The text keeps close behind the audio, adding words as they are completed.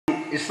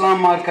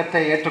இஸ்லாம்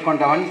மார்க்கத்தை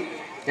ஏற்றுக்கொண்டவன்.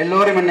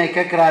 எல்லோரும் என்னை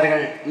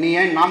கேட்கிறார்கள், நீ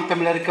ஏன் நாம்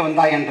தமிழருக்கு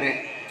வந்தாய் என்று.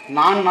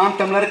 நான் நாம்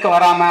தமிழருக்கு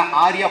வராம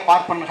ஆரிய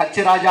பார்ப்பன்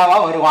ஹச்சி ராஜாவா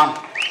வருவான்.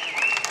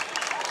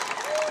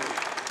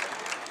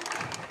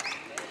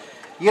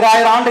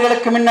 2000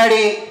 ஆண்டுகளுக்கு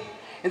முன்னாடி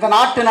இந்த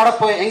நாட்டு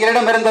நடப்பு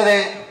எங்களிடம் இருந்தது.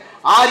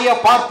 ஆரிய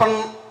பார்ப்பன்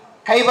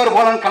கைபர்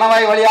போலன்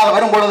கணவாய் வழியாக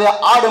வரும் பொழுது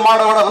ஆடு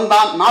மாடோட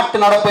வந்தான். நாட்டு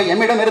நடப்பு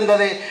எம்மிடம்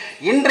இருந்தது.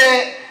 இன்று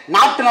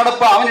நாட்டு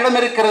நடப்பு அவனிடம்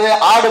இருக்கிறது,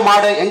 ஆடு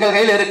மாடு எங்கள்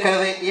கையில்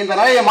இருக்கிறது. இந்த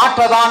நிலையை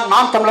மாற்றதான்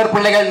நாம் தமிழர்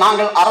பிள்ளைகள்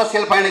நாங்கள்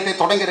அரசியல் பயணத்தை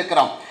தொடங்கி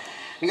இருக்கிறோம்.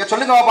 நீங்க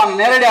சொல்லுங்க பாப்பா,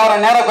 நேரடி அவரை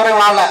நேர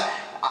குறைவுனால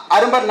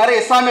அரும்பர்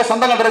நிறைய இஸ்லாமிய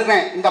சொந்தங்கள்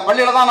இருக்கேன். இந்த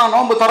பள்ளியில தான் நான்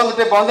நோன்பு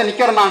திறந்துட்டு இப்போ வந்து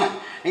நிற்கிறேன். நான்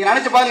நீங்க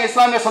நினைச்சு பாருங்க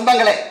இஸ்லாமிய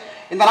சொந்தங்களே,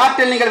 இந்த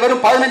நாட்டில் நீங்கள்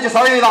வெறும்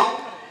 15%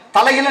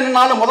 தலையில்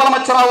நின்னாலும்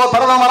முதலமைச்சராகவோ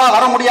பிரதமராக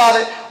வர முடியாது.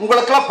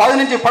 உங்களுக்கெல்லாம்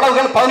 15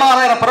 படகுகள்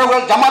 16,000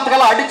 படகுகள்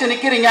ஜமாத்துகளை அடிச்சு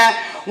நிற்கிறீங்க.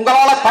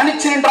 உங்களால்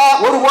தனிச்சு நின்றால்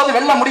ஒருபோது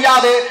வெல்ல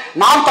முடியாது.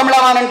 நாம்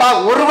தமிழரான் என்றால்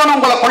ஒருவன்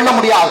உங்களை கொள்ள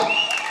முடியாது.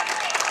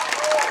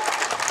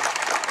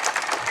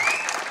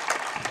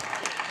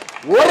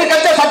 ஒரு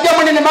கட்சி சத்தியம்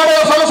பண்ணி இந்த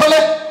மேடையை சொல்லு.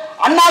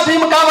 அண்ணா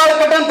திமுகவா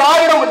இருக்கட்டும்,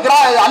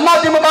 அண்ணா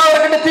திமுகவா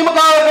இருக்கட்டும், திமுக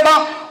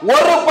இருக்கட்டும்,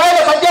 ஒரு பயில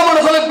சத்தியம் பண்ண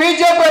சொல்லு,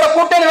 பிஜேபியோட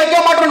கூட்டணி வைக்க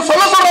மாட்டோம்னு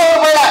சொல்ல ஒரு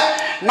பயில.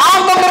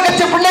 நாம் தமிழர்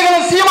கட்சி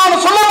பிள்ளைகளும் சீமானு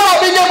சொல்லலாம்,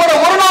 பிஜேபியோட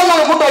ஒரு நாள்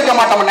நாங்கள் கூட்டு வைக்க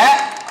மாட்டோம்னு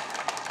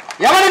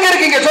எவனுக்கு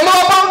இருக்கீங்க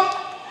சொல்லுவாப்பா.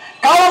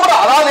 காலம்புற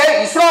அதாவது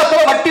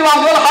இஸ்லாத்துல வட்டி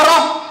வாங்குவது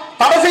ஹராம்,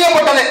 தடை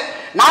செய்யப்பட்டது.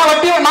 நான்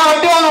வட்டி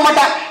வாங்க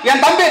மாட்டேன்.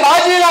 என் தம்பி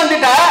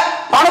ராஜீவ்காந்திட்ட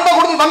பணத்தை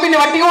கொடுத்து தம்பி நீ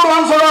வட்டி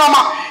விடுவான்னு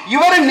சொல்லலாமா?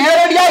 இவர்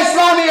நேரடியா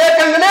இஸ்லாமிய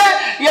இயக்கங்களே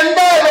எந்த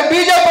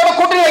பிஜேபியோட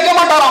கூட்டணி வைக்க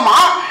மாட்டாராமா.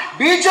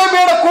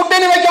 பிஜேபியோட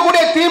கூட்டணி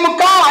வைக்கக்கூடிய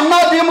திமுக, அண்ணா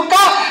திமுக,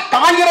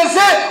 காங்கிரஸ்,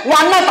 உன்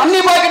அண்ணன் தண்ணி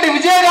பாக்கெட்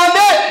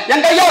விஜயகாந்த்,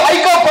 எங்க ஐயா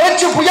வைகோ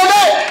புரட்சி புயல்,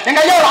 எங்க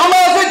ஐயா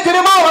ராமதாஸ்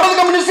திருமா வடது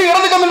கம்யூனிஸ்ட்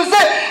இடது கம்யூனிஸ்ட்,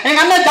 எங்க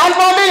அண்ணன்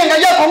ஜான்பாண்டி, எங்க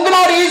ஐயா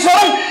கொங்குநாடு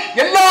ஈஸ்வரன்,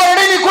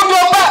 எல்லாரையும் நீ கூட்டு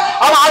வைப்ப.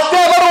 அவன்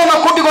அத்தனை பேரும் உன்னை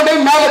கூட்டி கொண்டு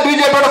மேல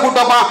பிஜேபியோட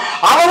கூட்டு வைப்பான்.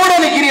 அவனோட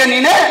நிக்கிறிய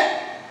நீனு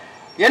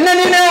என்ன?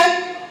 நீனு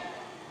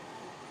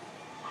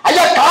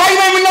ஐயா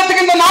காகித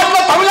மின்னத்துக்கு இந்த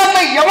நாட்டில்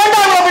தமிழ்நாட்டில் எவன்டா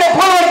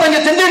போராட்டத்தை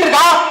செஞ்சுட்டு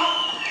இருக்கா?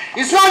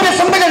 இஸ்லாமிய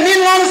சொந்தங்கள் நீ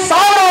நான்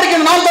சாப்பிட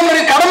வரைக்கும் நான்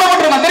தமிழருக்கு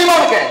கடமைப்பட்டிருக்கேன். தெரியுமா?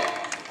 இருக்கு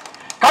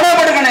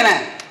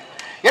கடமைப்பட்டிருக்கேன்.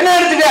 என்ன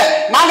எடுத்துக்க,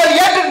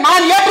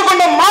 நான்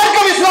ஏற்றுக்கொண்ட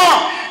மார்க்கம் இஸ்லாம்.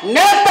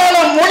 நேத்தால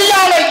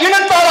மொழியால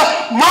இனத்தால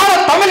மான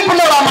தமிழ்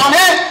பிள்ளைடா.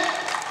 நானே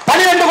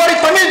 12 கோடி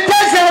தமிழ்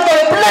தேசிய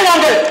பிள்ளை.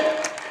 நாங்கள்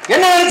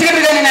என்ன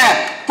நினைச்சுக்கிட்டு இருக்க?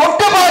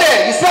 தொட்டு பாரு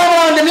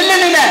இஸ்லாமிய வந்து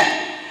நில்ல.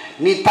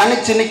 நீ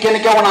தனிச்சு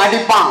நிக்க உன்னை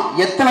அடிப்பான்.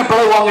 எத்தனை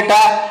பிள்ளை வாங்கிட்ட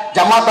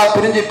ஜமாத்தா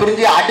பிரிஞ்சு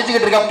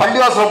அடிச்சுக்கிட்டு இருக்க.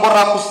 பள்ளிவாசல் போடுற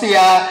குஸ்திய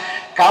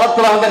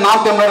களத்துல வந்து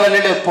நாம்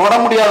தமிழர்கள் தொட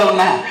முடியாது.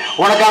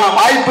 உனக்கான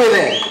வாய்ப்பு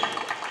இது.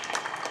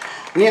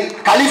 நீ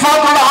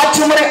கலிஃபாக்களோட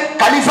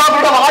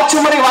ஆட்சி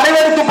முறை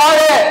வரவேற்று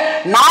பாரு.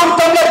 நாம்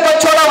தமிழர்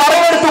கட்சியோட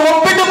வரவேற்று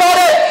ஒப்பிட்டு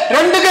பாரு.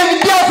 ரெண்டுக்கும்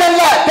வித்தியாசம்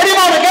இல்ல.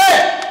 தெரியுமா உனக்கு?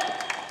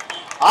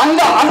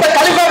 அந்த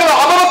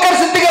கலிஃபாக்கள் அபூபக்கர்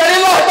சித்திக்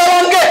ரலியல்லாஹு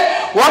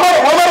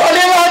உமர்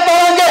ரலியல்லாஹு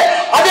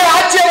அதே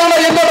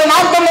ஆட்சியாளர் எங்களோட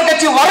நாம் தமிழர்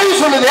கட்சி வரைவு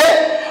சொல்லுது.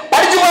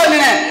 படிச்சு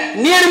பாருங்க.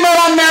 நீர்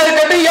மேலாண்மையா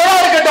இருக்கட்டும், எதா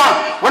இருக்கட்டும்,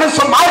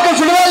 உனக்கு மார்க்கம்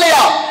சொல்லுதா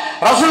இல்லையா?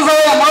 ரசூல்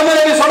முஹம்மது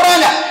நபி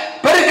சொல்றாங்க,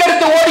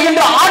 பெருக்கெடுத்து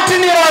ஓடுகின்ற ஆற்று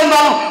நீரா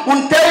இருந்தாலும்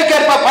உன்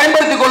தேவைக்கேற்ப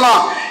பயன்படுத்திக்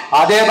கொள்ளலாம்.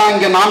 அதே தான்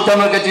இங்க நாம்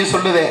தமிழர் கட்சி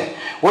சொல்லுது.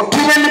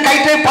 ஒற்றுமையின்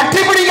கயிற்றை பற்றி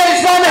பிடிக்க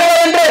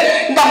இஸ்லாமியர்கள் என்று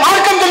இந்த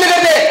மார்க்கம்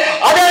சொல்லுகிறது.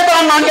 அதே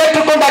தான் நான்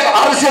ஏற்றுக்கொண்ட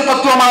அரசியல்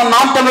தத்துவமான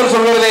நாம் தமிழர்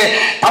சொல்கிறது.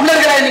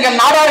 தமிழர்களை நீங்கள்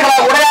நாடார்களா,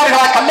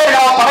 உடையார்களா,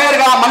 கல்லர்களா,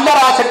 பறையர்களா,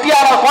 மல்லரா,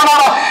 செட்டியாரா,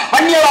 கோணாரா,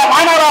 வன்னியரா,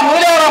 மானாரா,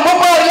 முதலியாரா,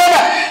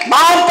 மூப்பாரா,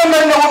 நாம்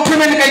தமிழர்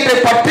ஒற்றுமையின் கயிற்றை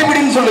பற்றி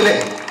பிடின்னு சொல்லுது.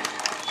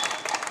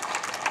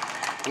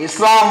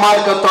 இஸ்லாம்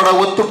மார்க்கத்தோட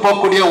ஒத்து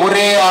போகக்கூடிய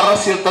ஒரே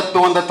அரசியல்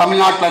தத்துவம் இந்த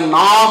தமிழ்நாட்டில்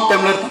நாம்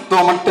தமிழர்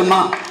தத்துவம்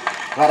மட்டும்தான்.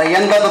 வேற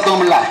எந்த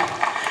தத்துவம் இல்ல.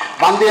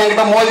 வந்து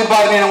என்கிட்ட மோதி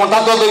பாருங்க, உன்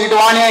தத்துவத்தை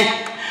தூக்கிட்டு வானே,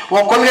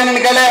 உன் கொள்கை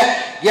என்னன்னு கேளு.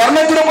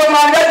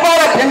 234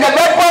 வேட்பாளர், எங்க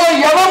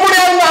வேட்பாளர் எவன்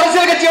முடியாது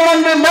அரசியல் கட்சி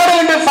மேடம்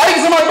என்று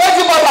சரிசமா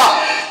பேசி பாடுறா.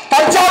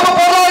 தற்சார்பு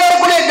பொருளாதார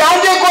கூடிய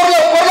காந்திய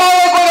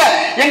பொருளாதார கூடிய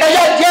எங்க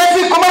ஐயா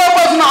ஜேசி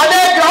குமரபாசன்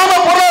அதே கிராம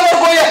பொருளாதார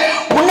கூடிய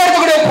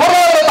முன்னெடுக்கக்கூடிய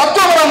பொருளாதார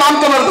தத்துவம்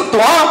நாம் தமிழர்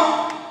தத்துவம்.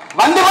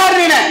 வந்து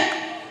பாருங்க.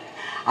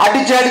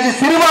 அடிச்சு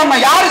சிறுபான்மை.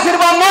 யாரு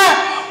சிறுபான்மை?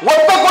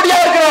 ஒத்தக்குடியா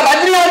இருக்கிற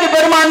ரஜினிகாந்த்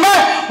பெருமான்மை,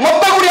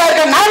 மொத்தக்குடியா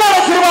இருக்கிற நானார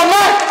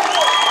சிறுபான்மை.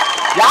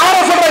 யார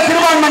சொல்ற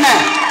சிறுபான்மை?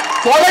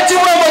 தொலைச்சு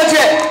கூட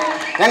போச்சு.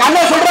 எங்க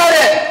அண்ணன்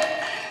சொல்றாரு,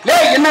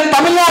 என்ன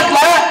தமிழ்நாட்டில்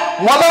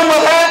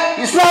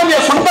இஸ்லாமிய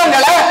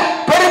சொந்தங்களை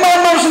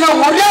பெரும்பான்மை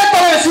ஒரே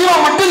தலைவர் சீமா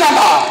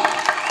மட்டும்தான்டா.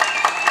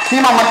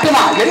 சீமா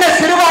மட்டும்தான். என்ன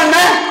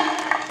சிறுபான்மை?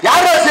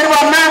 யாரோ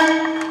சிறுபான்மை?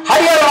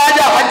 ஹரியார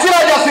ராஜா ஹஜ்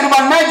ராஜா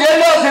சிறுபான்மை,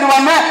 ஜெயலலிதா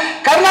சிறுபான்மை,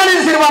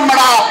 கருணாநிதி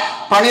சிறுபான்மைடா.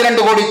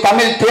 12 கோடி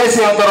தமிழ்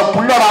தேசியத்தோட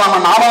புள்ளடா.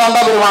 நாம தான்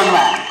பெறுவாங்க.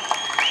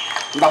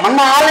 இந்த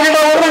மண்ணை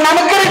ஆளுகின்ற உரிமை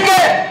நமக்கு இருக்கு,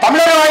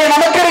 தமிழர்களாகிய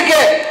நமக்கு இருக்கு.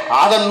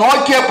 அதை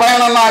நோக்கிய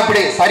பயணம் தான்.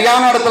 இப்படி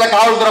சரியான இடத்துல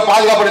காவல்துறை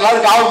பாதுகாப்பு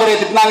எல்லாரும் காவல்துறையை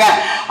திட்டினாங்க.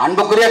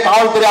 அன்புக்குரிய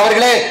காவல்துறை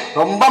அவர்களே,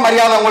 ரொம்ப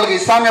மரியாதை உங்களுக்கு.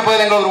 இஸ்லாமிய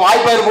பகுதியில் எங்களுக்கு ஒரு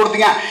வாய்ப்பு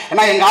கொடுத்தீங்க.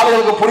 ஏன்னா எங்க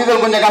ஆளுகளுக்கு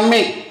புரிதல் கொஞ்சம்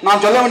கம்மி.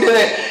 நான் சொல்ல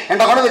வேண்டியது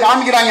என்கிட்ட கொண்டு வந்து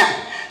காமிக்கிறாங்க.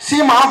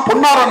 சீமா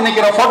பொன்னாரோட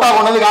நிற்கிற போட்டோ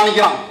கொண்டு வந்து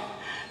காமிக்கிறான்.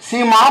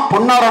 சீமா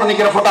பொன்னாரோட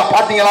நிற்கிற போட்டோ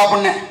பார்த்தீங்களா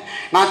பொண்ணு?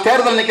 நான்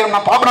தேர்தல் நிற்கிறேன்.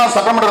 நான் பாபநாசம்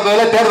சட்டமன்ற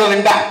தொகுதியில் தேர்தல்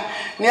நின்றேன்.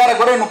 நேர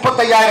கூட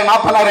 35,000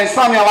 40,000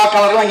 இஸ்லாமிய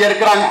வாக்காளர்கள் அங்கே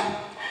இருக்கிறாங்க.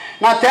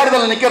 நான்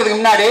தேர்தல் நிற்கிறதுக்கு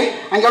முன்னாடி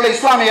அங்கே உள்ள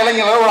இஸ்லாமிய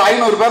இளைஞர்கள் ஒரு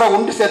 500 பேரை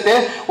ஒன்று சேர்த்து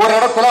ஒரு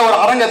இடத்துல ஒரு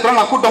அரங்கத்தில்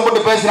நான் கூட்டம்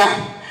போட்டு பேசுகிறேன்.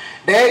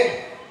 டே,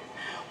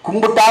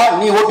 கும்பிட்டா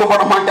நீ ஓட்டு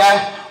போட மாட்ட,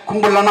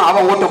 கும்பிடலன்னா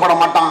அவன் ஓட்டு போட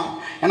மாட்டான்.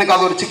 எனக்கு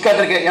அது ஒரு சிக்கல்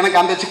இருக்கு. எனக்கு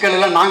அந்த சிக்கல்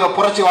இல்லை. நாங்கள்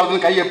புரட்சி வாழ்க்கை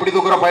கையை எப்படி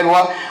தூக்குற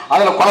பயிர்வோம்,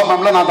 அதில்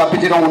குழப்பம்ல நான்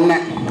தப்பிச்சிடும். 1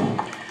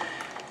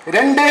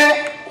 2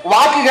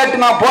 வாக்கு கேட்டு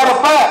நான்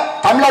போறப்ப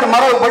தமிழர்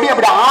மரபுப்படி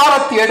அப்படி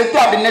ஆரத்தி எடுத்து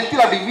அப்படி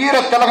நெத்தியில் அப்படி வீர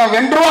திலகம்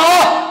வென்றுவா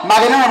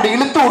மகனை அப்படி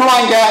இழுத்து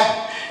விடுவாங்க.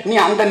 நீ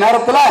அந்த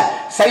நேரத்தில்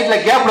சைட்ல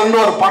கேப்ல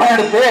இருந்து ஒரு படம்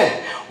எடுத்து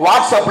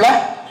வாட்ஸ்அப்ல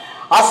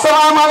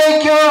அஸ்ஸலாமு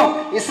அலைக்கும்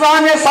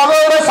இஸ்லாமிய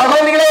சகோதர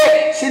சகோதரிகளே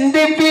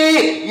சிந்திப்பி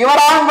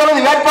இவரான்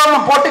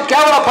வேட்பாளர் போட்டு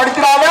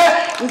கேவலப்படுத்திடாத,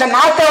 இந்த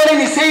நாட்டை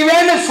நீ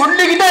செய்வேன்னு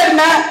சொல்லிக்கிட்டே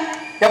இருந்தேன்.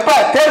 எப்ப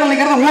தேர்தல்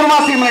நிற்கிறது 3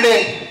 மாசத்துக்கு முன்னாடி.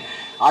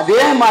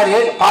 அதே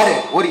மாதிரி பாரு,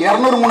 ஒரு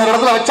 200-300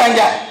 இடத்துல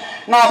வச்சாங்க.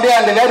 நான் அப்படியே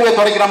அந்த வேர்வை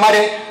துடைக்கிற மாதிரி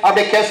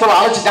அப்படியே கேஸோட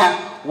அழைச்சிட்டேன்.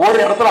 ஒரு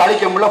இடத்துல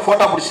அழிக்க முடியல,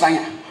 போட்டோ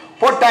பிடிச்சிட்டாங்க,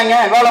 போட்டாங்க,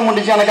 வேலை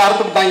முடிஞ்சு எனக்கு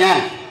அறுத்து விட்டாங்க.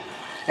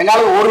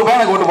 எங்காலும் ஒரு ரூபாய்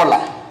எனக்கு ஓட்டு போடல.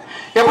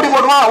 எப்படி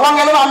போடுவான்? அவங்க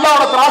எல்லாம்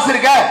அல்லாவோட திராசு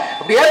இருக்க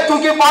அப்படியே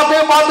தூக்கி பார்த்து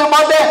பார்த்து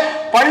பார்த்து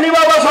பள்ளி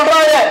பாபா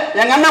சொல்றாரு,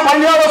 எங்க அண்ணன்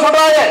பள்ளி பாபா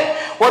சொல்றாரு,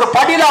 ஒரு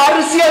படியில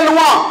அரிசி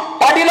அள்ளுவான்,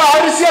 படியில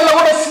அரிசி அள்ள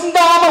கூட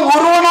சிந்தாம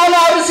ஒருவனால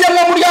அரிசி அள்ள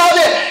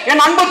முடியாது.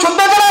 என் அன்பு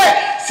சொந்தங்களே,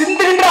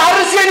 சிந்துகின்ற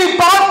அரிசியை நீ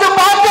பார்த்து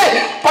பார்த்து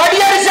படி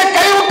அரிசியை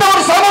கைவிட்ட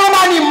ஒரு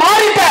சமூகமா நீ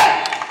மாறிட்ட.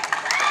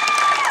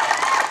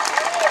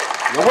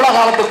 எவ்வளவு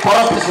காலத்துக்கு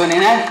குறை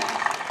பேசுவேன்.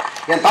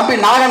 என் தம்பி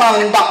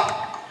நாகநாதன் நின்றான்,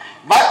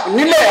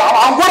 நில்லு,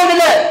 அவன் கூட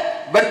நில்லு,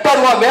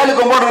 பெட்டர்வா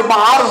வேலுக்கு போட்டு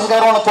இருப்பான், RS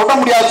காரவனை தொட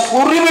முடியாது,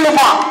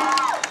 சுருவிழுப்பான்.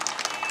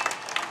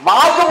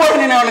 வாக்கு போட்டு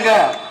நின்று அவனுக்கு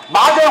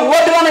வாக்கு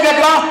ஓட்டு தானே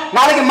கேட்கிறான்.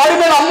 நாளைக்கு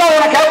மறுமையில அல்லாஹ்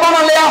அவனை கேட்பானா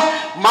இல்லையா?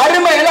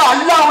 மறுமையில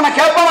அல்லாஹ் அவனை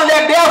கேட்பானா இல்லையா?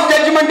 டே ஆஃப்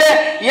ஜட்ஜ்மெண்ட்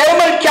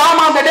எவன்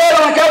கியாமா அந்த டே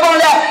அவனை கேட்பானா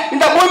இல்லையா?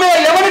 இந்த பூமியில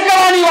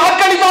எவனுக்கெல்லாம் நீ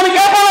வாக்களித்தவனு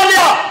கேட்பானா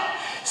இல்லையா?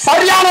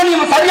 சரியான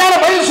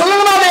பதில்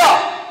சொல்லணுமா இல்லையா?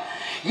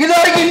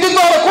 இதுவரைக்கும்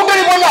இந்துத்துவ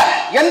கூட்டணி போடல,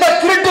 எந்த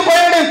திருட்டு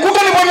பயனுடைய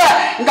கூட்டணி போடல.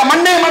 இந்த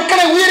மண்ணை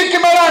மக்களை உயிருக்கு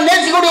மேல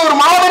நேசிக்கூடிய ஒரு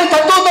மாபெரும்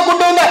தத்துவத்தை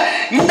கொண்டு வந்த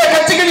இந்த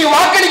கட்சிக்கு நீ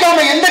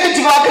வாக்களிக்காம எந்த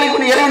கட்சிக்கு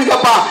வாக்களிக்கணும் இறைவன்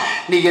கேட்பான்.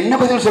 நீ என்ன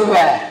பதில் சொல்லுவ?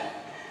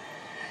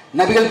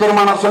 நபிகள்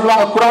பெருமானார்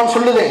சொல்லுவாங்க, குர்ஆன்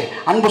சொல்லுது,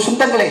 அன்பு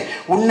சொந்தங்களே,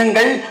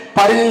 உண்ணுங்கள்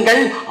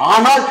பருகுங்கள்,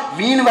 ஆனால்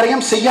வீண்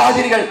வரையும்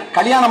செய்யாதீர்கள்.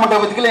 கல்யாண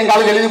மண்டபத்துக்கு எங்க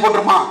ஆளுக்கு எழுதி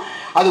போட்டிருப்பான்,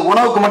 அது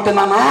உணவுக்கு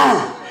மட்டும்தானா?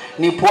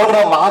 நீ போடுற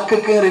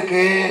வாக்குக்கு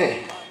இருக்கு.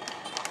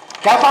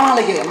 கேட்பான்,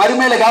 நாளைக்கு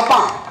மறுமையில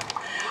கேட்பான்.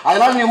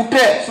 அதனால நீ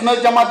விட்டு சுன்ன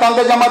ஜமாத்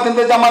அந்த ஜமாத்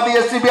இந்த ஜமாத்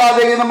SCB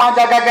அது இது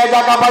மாஜாக்கா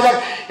கேஜாக்கா பாஜா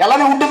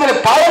எல்லாமே விட்டு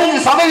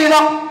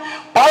 15%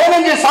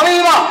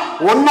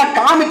 ஒன்ன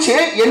காமிச்சு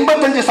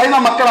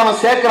 85% மக்கள்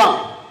அவன் சேர்க்கிறான்.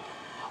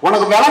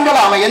 உனக்கு விளங்கல,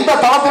 அவன் எந்த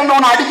தளத்துல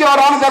உன்னை அடிக்க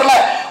வரான்னு தெரியல.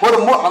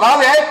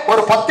 அதாவது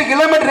ஒரு 10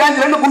 கிலோமீட்டர்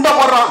ரேஞ்சில இருந்து குண்டை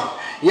போடுறான்.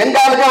 எங்க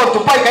ஆளுக்கு ஒரு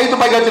துப்பாக்கி கை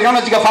துப்பாக்கி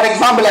வச்சிருக்கான்னு வச்சுக்க, ஃபார்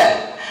எக்ஸாம்பிள்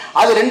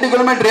அது 2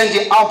 கிலோமீட்டர்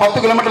ரேஞ்சு, அவன் 10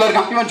 கிலோமீட்டர்ல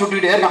இருக்கான், இவன்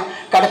சுட்டுக்கிட்டே இருக்கான்,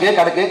 கடக்கு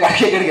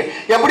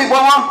எப்படி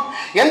போவான்?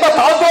 எந்த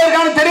தளத்துல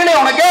இருக்கான்னு தெரியல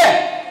உனக்கு.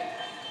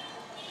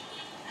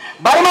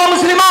 பர்மா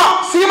முஸ்லிமா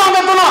சீமான்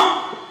கத்தணும்,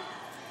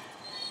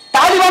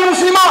 தாலிபான்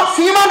முஸ்லிமா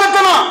சீமான்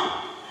கத்தணும்,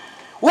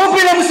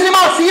 ஊபியில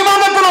முஸ்லிமா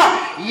சீமான் கத்தணும்.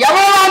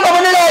 எவ்வளவு அந்த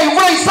மண்ணில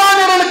இவ்வளவு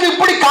இஸ்லாமியர்களுக்கு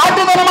இப்படி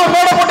காட்டுத்தனமா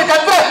மேட போட்டு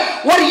கத்துற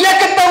ஒரு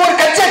இயக்கத்தை ஒரு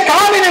கட்சியை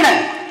காமினு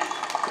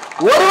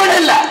ஒருவன்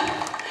இல்ல.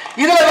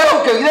 இதுல வேற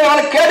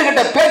கேடு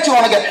கட்ட பேச்சு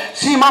உனக்கு.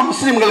 சீமா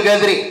முஸ்லிம்களுக்கு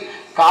எதிரி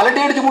காலட்டி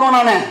அடிச்சு போடுவோம்.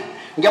 நானு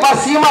இங்க பா,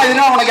 சீமா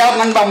எதிரா உனக்கு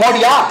யார் நண்பா?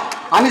 மோடியா,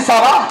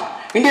 அமித்ஷாவா,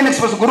 இந்தியன்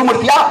எக்ஸ்பிரஸ்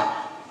குருமூர்த்தியா?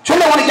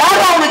 சொல்ல, உனக்கு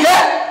யாரா? உனக்கு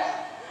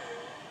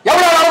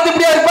எவ்வளவு காலத்து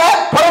இப்படியா இருப்ப?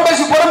 புறம்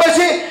பேசி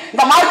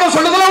இந்த மார்க்கம்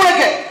சொல்லுதுல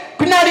உனக்கு.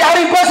 பின்னாடி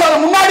யாரையும் பேசாத,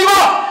 முன்னாடி வா,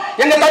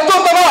 எங்க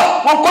தத்துவத்தை வா,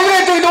 உன்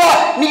கொள்கையை தூக்கிட்டு வா.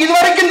 நீ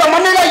இதுவரைக்கும் இந்த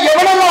மண்ணில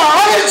எவனெல்லாம்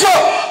ஆதரிச்சோ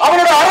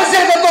அவனோட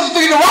அரசியல் தத்துவத்தை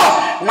தூக்கிட்டு வா.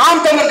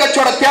 நாம் தமிழர்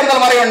கட்சியோட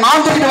தேர்தல் வரைய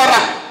நான் தூக்கிட்டு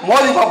வர்றேன்,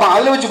 மோதி பார்ப்பான்.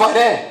 அதுல வச்சு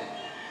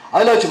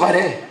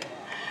பாரு.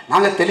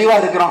 நாங்க தெளிவா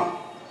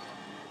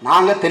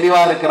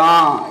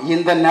இருக்கிறோம்.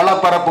 இந்த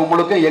நிலப்பரப்பு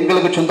முழுக்க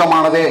எங்களுக்கு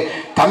சொந்தமானது,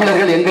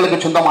 தமிழர்கள் எங்களுக்கு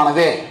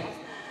சொந்தமானது.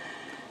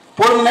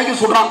 பொழுதுனைக்கு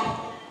சொல்றான்,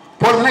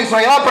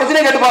 ஏதாவது பிரச்சனை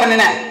கேட்டு பாரு. நீ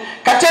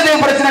கச்சதீவு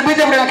பிரச்சனை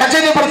பிஜேபி,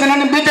 கச்சதீவு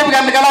பிரச்சனை பிஜேபி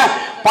காரணக்கால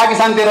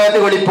பாகிஸ்தான் தீவிரவாதத்தை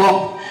ஒழிப்போம்.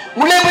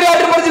 முல்லை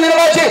பெரியாற்று பிரச்சனை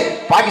நிலவாச்சு,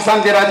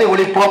 பாகிஸ்தான் தீவிரவாதத்தை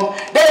ஒழிப்போம்.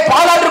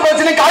 பாலாற்று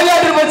பிரச்சனை,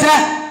 காவியாற்று பிரச்சனை,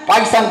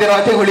 பாகிஸ்தான்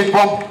தீவிரவாதத்தை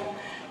ஒழிப்போம்.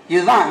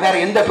 இதுதான், வேற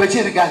எந்த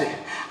பேச்சும் இருக்காது.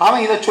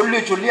 அவன் இதை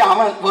சொல்லி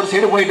அவன் ஒரு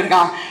சைடு போயிட்டு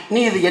இருக்கான். நீ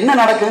இது என்ன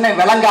நடக்குதுன்னு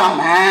விளங்காம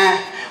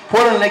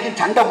போற நிலைக்கு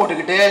சண்டை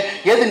போட்டுக்கிட்டு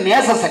எது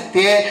நேச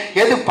சக்தி,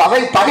 எது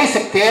பகை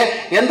சக்தி,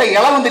 எந்த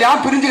இளவும்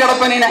தெரியாம பிரிஞ்சு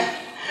கிடப்ப. நீ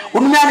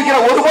உண்மையா நிக்கிற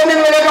ஒரு பொண்ணு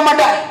கேட்க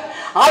மாட்டேன்,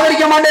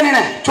 ஆதரிக்க மாட்டேன். நீ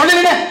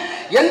சொல்லுங்க,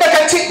 எந்த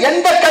கட்சி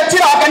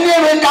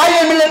கண்ணியம்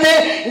காரியம் இல்லது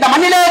இந்த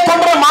மண்ணிலே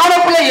தோன்ற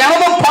மாணவர்களை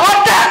எனது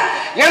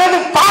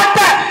பாட்ட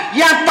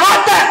என்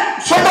தாத்த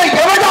சொல்ற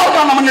எவடா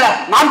இருக்கா அந்த மண்ணில?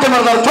 நான்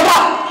தமிழர் சொல்றா,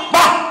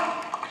 வா,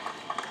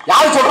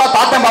 யாரு சொல்றா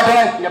தாத்தன்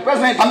பாட்டேன்னு?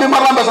 பேசுறேன், தம்பி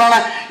மாதிரிலாம் பேசுறாங்க.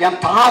 என்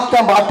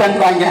தாத்தன்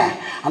பாட்டன்றாங்க,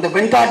 அந்த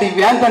வெண்டாட்டி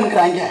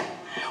வேந்தன்கிறாங்க.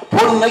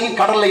 பொழுதுக்கு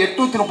கடல்ல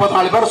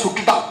 834 பேரை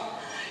சுட்டுட்டான்.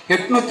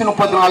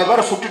 834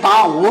 பேரை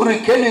சுட்டுட்டான். ஒரு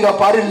கேள்வி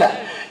பாரு இல்ல,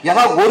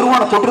 ஏதாவது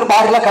ஒருவனை தொற்று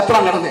பாடலாம்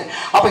கத்துறாங்க நடந்து.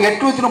 அப்ப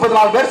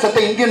 834 பேர்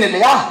செத்த இந்தியன்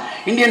இல்லையா,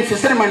 இந்தியன்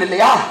பிஷர்மேன்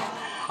இல்லையா?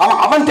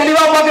 அவன்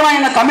தெளிவா பார்க்கிறான்,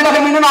 என்ன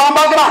தமிழகம் அவன்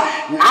பார்க்கிறான்.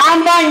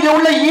 நான் தான் இங்க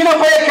உள்ள ஈன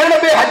போய கேட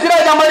போய்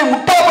ஹஜ்ராஜா மாதிரி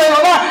முட்டா போய்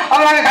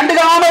அவன் நாங்க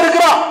கண்டுக்காம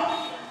இருக்கிறோம்.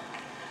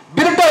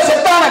 பிரிட்டோ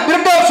செத்தான,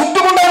 பிரிட்டோ சுட்டு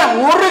கொண்டான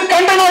ஒரு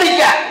கண்டன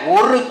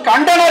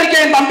அறிக்கை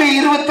என் தம்பி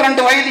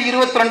 22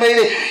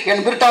 வயது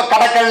என் பிரிட்டோ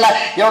கடற்கல்ல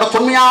என்னோட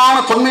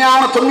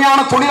தொன்மையான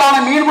தொழிலான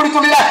மீன்பிடி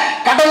தொழில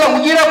கடல்ல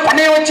உயிரை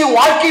பணைய வச்சு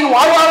வாழ்க்கையின்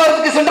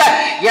வாழ்வாதாரத்துக்கு சென்ற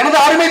எனது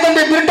அருமை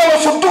தம்பி பிரிட்டோவை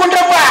சுட்டு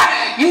கொண்டப்ப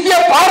இந்திய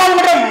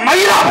பாராளுமன்றம்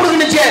மயிலா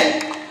புடுங்குச்சு.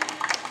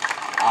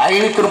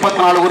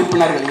 534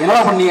 உறுப்பினர்கள்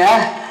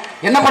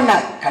என்ன பண்ண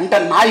கண்ட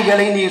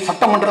நாய்களை நீ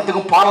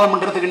சட்டமன்றத்துக்கும்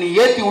பாராளுமன்றத்துக்கு நீ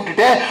ஏற்றி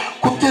விட்டுட்டு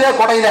குத்துதே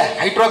கொடையுத.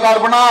 ஹைட்ரோ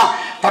கார்பனா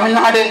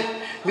தமிழ்நாடு,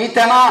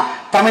 மீத்தனா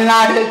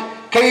தமிழ்நாடு,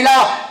 கெய்லா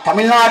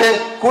தமிழ்நாடு,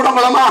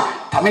 கூடங்குளமா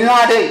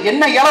தமிழ்நாடு,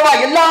 என்ன இலவா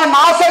எல்லா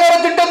நாசகர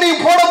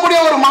திட்டத்தையும் போடக்கூடிய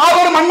ஒரு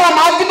மாபெரும் மண்ணா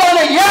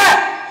மாத்திட்டாங்க. ஏன்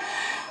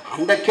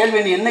அந்த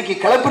கேள்வி நீ என்னைக்கு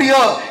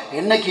கிளப்புறியோ,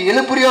 என்னைக்கு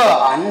எழுப்புறியோ,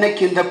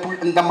 அன்னைக்கு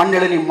இந்த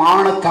மண்ணில் நீ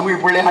மான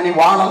தமிழ் பிள்ளையா நீ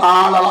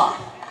வாழலாம்.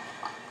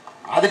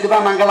 அதுக்கு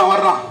தான் நாங்கெல்லாம்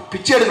வர்றோம்.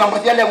 பிச்சை எடுக்கிறோம்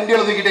பத்தியா இல்லையா,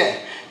 உண்டியல் தூக்கிட்டு.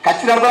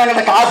 கட்சி நடத்த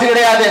எங்கிட்ட காசு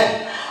கிடையாது.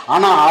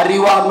 ஆனா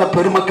அறிவார்ந்த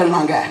பெருமக்கள்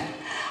நாங்க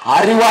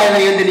அறிவாயில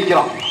ஏந்தி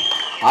நிக்கிறோம்.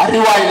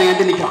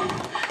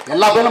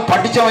 எல்லா பேரும்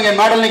படிச்சவங்க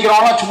மேடல்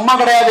நிக்கிறோம், சும்மா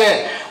கிடையாது.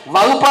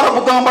 வகுப்பறை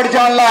புத்தகம்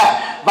படிச்சவன் இல்ல,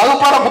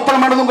 வகுப்பறை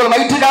புத்தகம் என்பது உங்கள்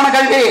வயிற்றுக்கான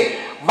கல்வி,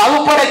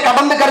 வகுப்பறை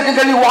கடந்து கற்கும்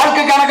கல்வி,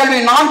 வாழ்க்கைக்கான கல்வி.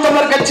 நாம்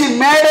தமிழர் கட்சி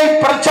மேடை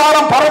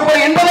பிரச்சாரம் பரப்புரை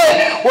என்பது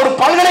ஒரு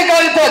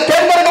பல்கலைக்கழகத்தில்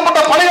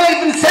தேர்ந்தெடுக்கப்பட்ட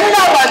பல்கலைக்கழகத்தின்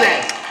செமினார்.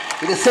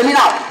 இது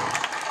செமினார்.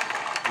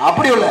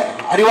 அப்படி உள்ள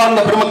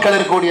அறிவார்ந்த பெருமக்கள்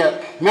இருக்கக்கூடிய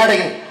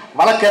மேடைகள்,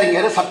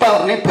 வழக்கறிஞர்,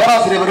 சட்டவரணி,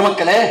 பேராசிரியர்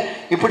பெருமக்களே,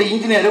 இப்படி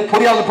இன்ஜினியர்,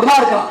 பொறியாளர் இப்படிதான்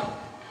இருக்கிறான்.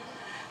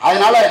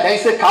 அதனால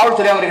தயவுசெய்து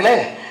காவல்துறை அவர்களே,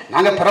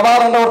 நாங்கள்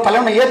பிரபாகரன்ற ஒரு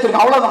தலைவனை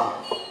ஏற்றிருக்கோம், அவ்வளோதான்.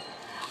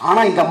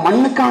 ஆனால் இந்த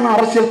மண்ணுக்கான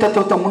அரசியல்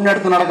தத்துவத்தை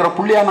முன்னெடுத்து நடக்கிற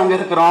புள்ளியாக நாங்கள்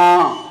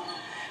இருக்கிறோம்.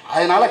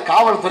 அதனால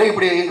காவல்துறை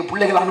இப்படி எங்கள்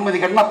பிள்ளைகள் அனுமதி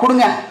கட்டினா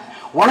கொடுங்க.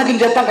 உனக்கு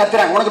சேர்த்தான்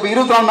கத்துறேன். உனக்கு இப்போ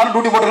 24 நேரம்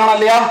டியூட்டி போட்டுருக்கானா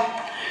இல்லையா?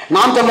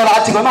 நாம் தமிழர்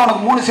ஆட்சிக்கு வந்து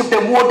அவனுக்கு 3 ஷிஃப்ட்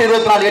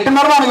 3/24 8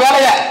 நேரம் அவனுக்கு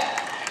வேலையை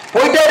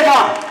போயிட்டே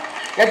இருக்கான்.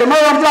 8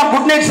 மணி நேரம்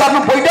குட் நைட்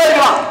சார்னு போயிட்டே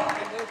இருக்கலாம்.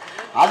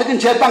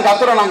 அதுக்கும் சேர்த்தான்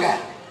கத்துறோம் நாங்க.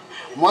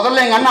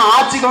 முதல்ல எங்க அண்ணன்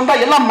ஆட்சிக்கு வந்தா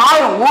எல்லாம்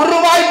மாறும். ஒரு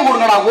வாய்ப்பு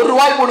கொடுங்கடா, ஒரு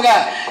வாய்ப்பு கொடுங்க.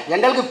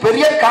 எங்களுக்கு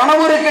பெரிய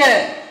கனவு இருக்கு,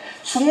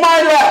 சும்மா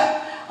இல்ல,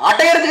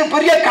 அடையறதுக்கு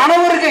பெரிய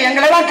கனவு இருக்கு.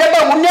 எங்களெல்லாம்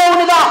கேட்டா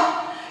ஒண்ணுதான்,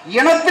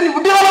 இனத்தின்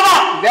விடுதலை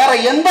தான், வேற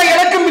எந்த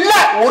இலக்கும் இல்ல,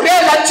 ஒரே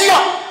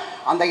லட்சியம்.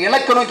 அந்த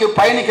இலக்கு நோக்கி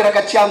பயணிக்கிற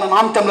கட்சி அந்த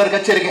நாம் தமிழர்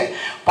கட்சி இருக்கு.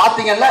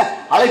 பாத்தீங்கல்ல,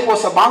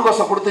 அலைப்போச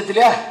பாங்கோச கொடுத்துச்சு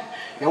இல்லையா,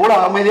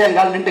 எவ்வளவு அமைதியா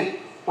எங்கால் நின்று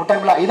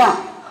விட்டாங்களா. இதான்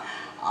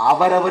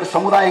அவரவர்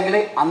சமுதாயங்களை,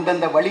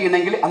 அந்தந்த வழி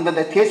இனங்களை,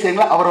 அந்தந்த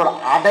தேசியங்களை அவரோட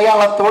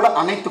அடையாளத்தோடு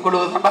அணைத்துக்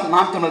கொள்வதுதான்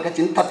நாம் தமிழர்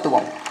கட்சியின்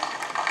தத்துவம்.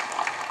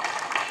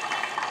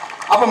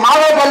 அப்ப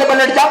மாதவ பல்லு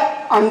அடிச்சா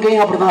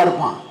அங்கேயும் அப்படிதான்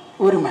இருப்பான்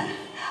உரிமை.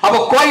 அப்ப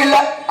கோயில்ல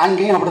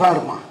அங்கேயும் அப்படிதான்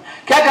இருப்பான்.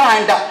 கேட்கலாம்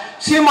என்கிட்ட,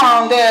 சீமா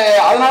வந்து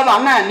அதனால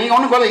அண்ணன் நீங்க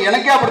ஒண்ணு போல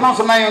எனக்கே அப்படிதான்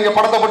சொன்னாங்க, இவங்க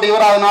படத்தை போட்டு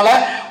இவர். அதனால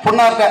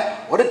பொண்ணார்த்த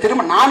ஒரு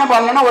திரும்ப நானும்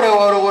பண்ணேன்னா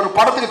ஒரு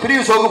படத்துக்கு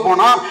பிரிவு ஷோக்கு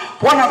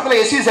போன இடத்துல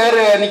எஸ்சி சார்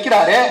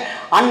நிக்கிறாரு,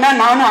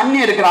 அண்ணன் நானும் அண்ணி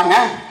இருக்கிறாங்க,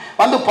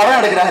 வந்து படம்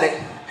எடுக்கிறாரு.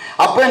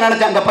 அப்போ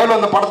நினைச்சேன் அந்த பயில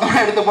வந்து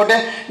படத்தெல்லாம் எடுத்து போட்டு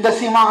இந்த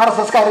சீமா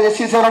RSS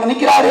எஸ்சி சாரோட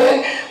நிக்கிறாரு,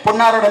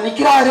 பொன்னாரோட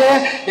நிக்கிறாரு.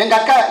 எங்க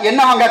அக்கா என்ன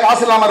அவங்க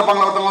காசு இல்லாம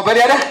இருப்பாங்களா ஒருத்தவங்க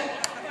பெரியாரு,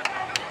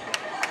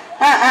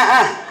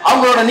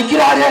 அவங்களோட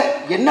நிக்கிறாரு.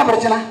 என்ன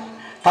பிரச்சனை?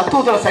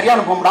 தத்துவத்துல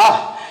சரியான போம்டா.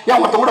 ஏன்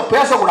ஒருத்தவங்க கூட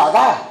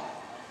பேசக்கூடாதா?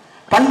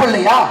 பண்பு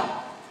இல்லையா?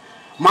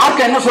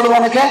 மார்க்க என்ன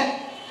சொல்லுவானுக்கு?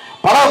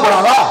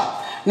 பழகக்கூடாதா?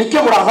 நிக்க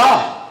கூடாதா?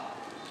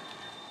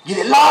 இது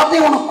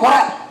எல்லாத்தையும் உனக்கு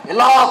குறை.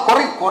 எல்லா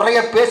குறைய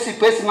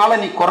பேசினால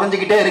நீ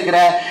குறைஞ்சிக்கிட்டே இருக்கிற.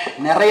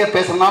 நிறைய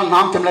பேசுறதுனால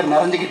நாம் தமிழர்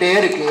நிறைஞ்சுக்கிட்டே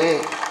இருக்கு.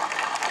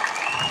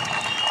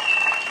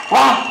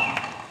 வா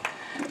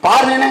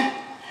பாருங்க,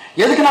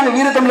 எதுக்கு நாங்க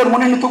வீரத்தமிழர்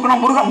முன்னணி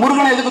தூக்கணும்?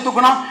 முருகனை எதுக்கு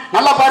தூக்கணும்?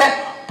 நல்லா பாரு,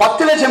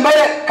 10 லட்சம்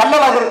பேர்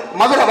கள்ளழகர்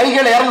மதுரை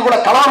வைகையில இறங்க கூட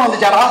கலவரம்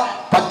வந்துச்சாரா?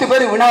 10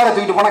 பேர் விநாயகரை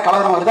தூக்கிட்டு போனா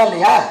கலவரம் வருதா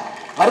இல்லையா?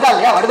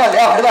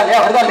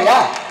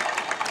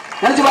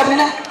 நினைச்சு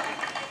பாத்தீங்கன்னா,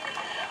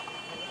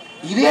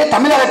 இதே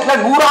தமிழகத்துல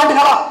 100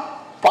 ஆண்டுகளா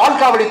பால்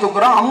காவடி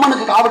தூக்குறோம்,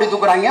 அம்மனுக்கு காவடி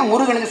தூக்குறாங்க,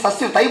 முருகனுக்கு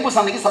சஷ்டி, தைப்பூச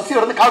அன்னைக்கு சஷ்டி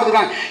வந்து காவடி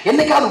தூக்குறாங்க.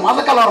 என்னைக்காவது மத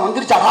கலவரம்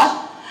வந்துருச்சாரா?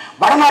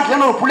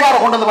 வடநாட்டுல ஒரு புள்ளியார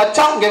கொண்டு வந்து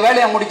வச்சா, இங்க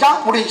வேலையை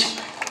முடிஞ்சு.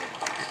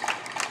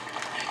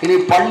 இனி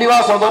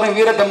பள்ளிவாசல்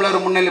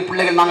வீரத்தமிழர் முன்னிலை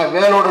பிள்ளைகள் நாங்க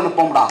வேலோடு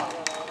அனுப்போம்டா,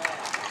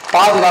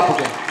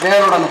 பாதுகாப்புக்கு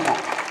வேலோடு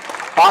அனுப்போம்,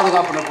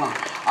 பாதுகாப்பு அனுப்போம்.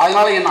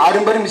 அதனால என்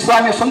அரும்பெரும்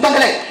இஸ்லாமிய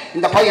சொந்தங்களே,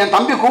 இந்த என்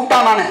தம்பி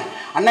கூப்பிட்டான், நான்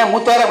அண்ணன்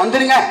மூத்தவரை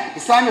வந்துருங்க,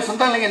 இஸ்லாமிய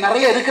சொந்தங்கள் இங்கே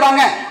நிறைய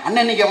இருக்கிறாங்க,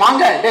 அண்ணன் நீங்க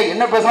வாங்க.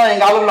 என்ன பேசுனா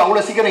எங்க ஆளுகள்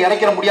அவ்வளோ சீக்கிரம்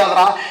இறக்கிற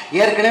முடியாதரா,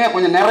 ஏற்கனவே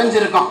கொஞ்சம்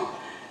நிறைஞ்சிருக்கும்.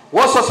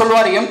 ஓசோ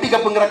சொல்லுவார் எம்டி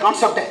கப்புங்கிற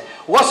கான்செப்ட்.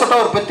 ஓசோட்ட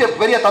ஒரு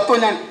பெரிய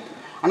தத்துவம் ஞானி.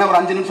 அண்ணா ஒரு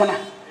 5 நிமிஷம்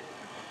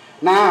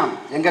நான்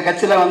எங்கள்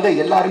கட்சியில் வந்து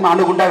எல்லாருமே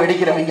அணுகுண்டா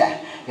வெடிக்கிறவங்க,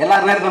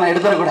 எல்லாரும் நேரத்தை நான்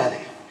எடுத்துடக்கூடாது.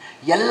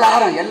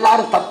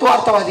 எல்லாரும்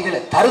தத்துவார்த்தவாதிகள்,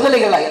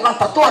 தருதலைகள் எல்லாம்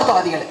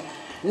தத்துவார்த்தவாதிகள்.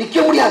 நிற்க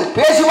முடியாது,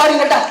 பேசி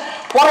பாருங்கட்ட.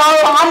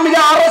 பொருளாதார, ஆன்மீக,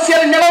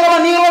 அரசியல்,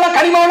 நிலவரம், நீர்வளம்,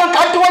 கனிமவளம்,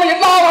 காட்டுவளம்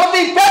எல்லா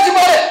வளத்தையும் பேசி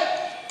பாரு.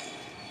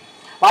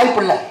 வாய்ப்பு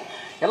இல்லை.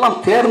 எல்லாம்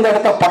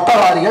தேர்ந்தெடுத்த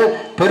பட்டதாரிகள்,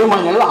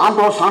 பெருமங்கள்,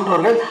 ஆண்டோர்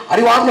சான்றோர்கள்,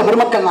 அறிவார்ந்த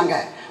பெருமக்கள்.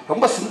 நாங்கள்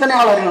ரொம்ப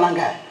சிந்தனையாளர்கள்.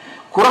 நாங்கள்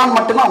குரான்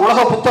மட்டும்தான் உலக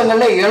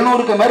புத்தகங்கள்ல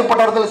 700க்கு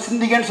மேற்பட்ட இடத்துல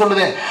சிந்திங்கன்னு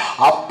சொல்லுது.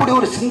 அப்படி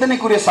ஒரு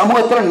சிந்தனைக்குரிய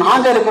சமூகத்தில்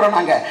நாங்கள் இருக்கிறோம்.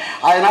 நாங்கள்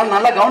அதனால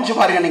நல்லா கவனிச்சு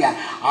பாருங்க நீங்க.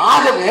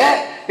 ஆகவே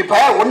இப்ப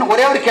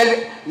ஒரே ஒரு கேள்வி.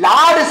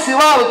 லார்டு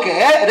சிவாவுக்கு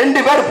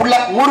 2 பேர் புள்ள,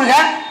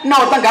 முருகன்,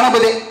 இன்னொருத்தன்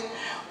கணபதி.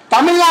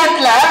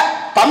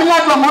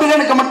 தமிழ்நாட்டில்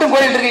முருகனுக்கு மட்டும்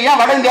கோயில் இருக்கு. ஏன்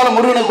வட இந்தியாவில்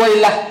முருகனுக்கு கோயில்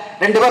இல்ல?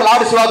 2 பேர்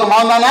லார்டு சிவாவுக்கு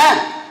மகன் தானே,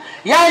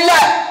 ஏன் இல்ல?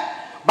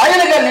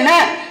 பயனுக்கு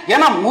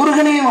ஏன்னா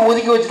முருகனையும்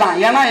ஒதுக்கி வச்சுட்டான்.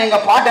 ஏன்னா எங்க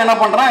பாட்டு என்ன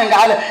பண்றான்,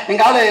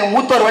 எங்க ஆளு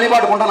மூத்தோர்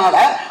வழிபாடு கொண்டனால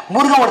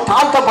முருகன் ஒரு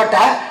தாழ்த்தப்பட்ட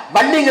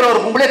வள்ளிங்கிற ஒரு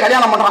பொம்பளை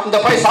கல்யாணம் பண்றான். இந்த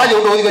போய் சாஜி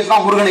விட்டு ஒதுக்கி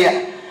வச்சுட்டான் முருகனைய.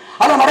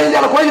 ஆனா வட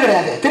இந்தியாவில் கோயில்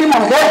கிடையாது, தெரியுமா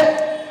உனக்கு?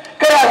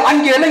 கிடையாது.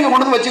 அங்கே எல்லாம் இங்க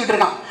கொண்டு வந்து வச்சுக்கிட்டு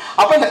இருக்கான்.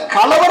 அப்ப இந்த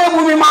கலவர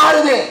பூமி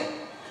மாறுது.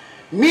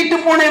 மீட்டு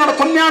போன என்னோட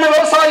தொன்மையான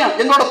விவசாயம்,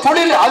 என்னோட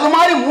தொழில், அது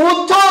மாதிரி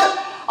மூத்தோர்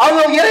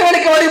அவங்க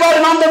இறைவனுக்கு வழிபாடு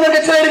நாம் தமிழர்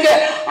கட்சியில் இருக்கு.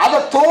 அதை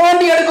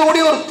தோண்டி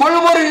எடுக்கக்கூடிய ஒரு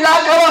தொல்பொருள்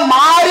இலாக்காவை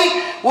மாறி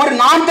ஒரு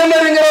நாம்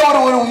தமிழருங்கிற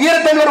ஒரு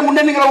உயர்த்தமிழர்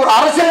முன்னணிங்கிற ஒரு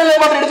அரசியல்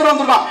நிலைப்பாடு எடுத்துட்டு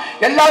வந்திருக்கான்.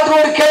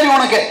 எல்லாத்துக்கும் ஒரு கேள்வி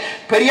உனக்கு.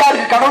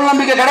 பெரியாருக்கு கடவுள்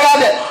நம்பிக்கை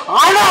கிடையாது,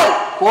 ஆனால்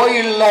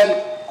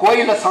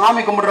கோயில்ல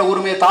சாமி கும்பிடுற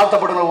உரிமையை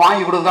தாழ்த்தப்படுறவங்க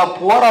வாங்கி கொடுத்தா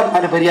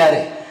போராடினாரு பெரியாரு.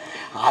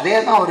 அதே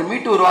தான் அவர்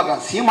மீட்டு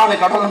உருவாக்கம். சீமான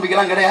கடவுள்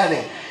நம்பிக்கைலாம் கிடையாது.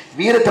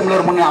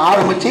 வீரத்தமிழர் முன்னே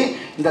ஆரம்பிச்சு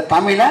இந்த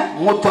தமிழை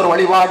மூத்தோர்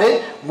வழிபாடு,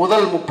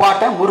 முதல்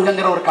முப்பாட்டை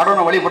முருகங்கிற ஒரு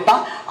கடவுளை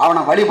வழிபட்டான்.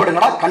 அவனை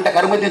வழிபடுங்கடா, கண்ட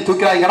கருமத்தையும்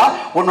தூக்கிறாங்கடா,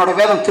 உன்னோட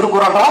வேதம்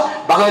திருக்குறளா,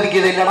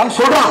 பகவத்கீதை இல்லடான்னு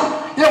சொல்றான்.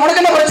 இல்ல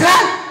உனக்கு என்ன பிரச்சனை?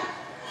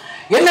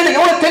 என்னன்னு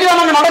எவ்வளவு தெளிவா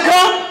நாங்க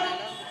நடக்கிறோம்.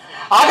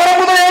 அகர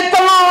முதல்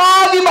எழுத்தெல்லாம்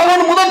ஆதி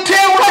பகவன்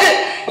முதற்றே உலகு,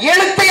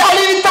 எழுத்தை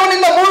அழிவித்தவன்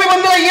இந்த பூமி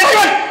வந்த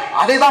இறைவன்.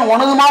 அதை தான்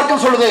உனது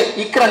மார்க்கம் சொல்லுது.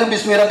 இக்ரஹு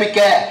பிஸ்மி ரப்பிக்க.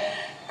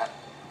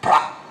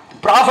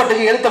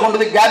 ப்ராஃபட்டுக்கு எழுத்த கொண்டு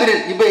வந்து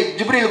கேபிரியல் இப்போ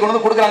ஜிப்ரீல் கொண்டு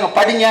வந்து கொடுக்குறாங்க,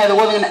 படிங்க அதை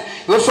ஓதுங்கன்னு.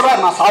 இவர்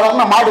சொல்றாரு, நான்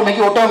சாதாரண மாடு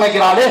மேய்க்க ஒட்டகம்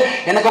மேய்க்கிறாரு,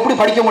 எனக்கு எப்படி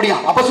படிக்க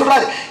முடியும்? அப்ப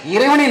சொல்றாரு,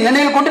 இறைவனை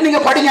நினைவில் கொண்டு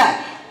நீங்க படிங்க.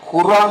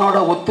 குர்ஆனோட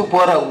ஒத்து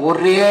போற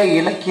ஒரே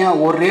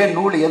இலக்கியம், ஒரே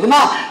நூல் எதுனா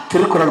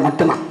திருக்குறள்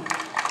மட்டும்தான்.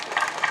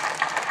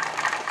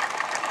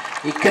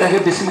 இக்ரஹு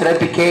பிஸ்மி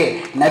ரப்பிக்கே,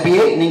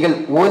 நபியே நீங்கள்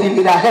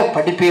ஓதுவீராக,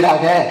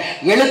 படிப்பீராக.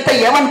 எழுத்தை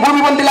எவன்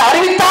பூமி வந்தில்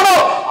அறிவித்தானோ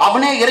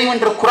அவனே இறைவன்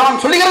என்று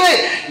குர்ஆன் சொல்லுகிறது.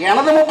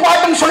 எனது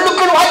முப்பாட்டன்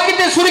சொல்லுக்குள்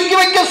வாக்கிட்டு சுருக்கி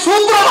வைக்க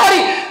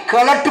சூத்திரவாரி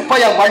கிழட்டு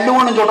பய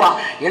வள்ளுவன்னு சொல்றான்.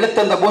 எழுத்து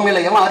அந்த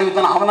பூமியில எவன்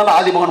அறிவித்தானோ அவனால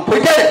ஆதிபகன்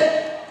போயிட்டாரு.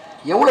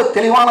 எவ்வளவு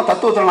தெளிவான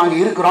தத்துவத்தில்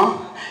நாங்கள் இருக்கிறோம்.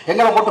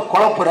 எங்களை போட்டு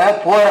குழப்புற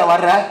போற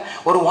வர்ற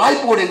ஒரு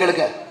வாய்ப்பு கூட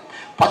எங்களுக்கு.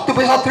 10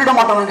 பைசா திருட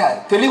மாட்டோம்ங்க,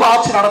 தெளிவா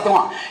ஆட்சி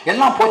நடத்துவான்.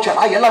 எல்லாம்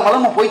போச்சடா, எல்லா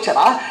வளமும்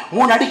போயிச்சடா.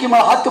 3 அடிக்கு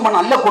மேல ஆத்து மண்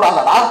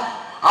அல்லக்கூடாதடா.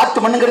 ஆத்து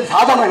மண்ணுங்கிறது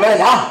சாதாரண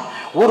வேலையா?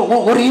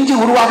 ஒரு இஞ்சி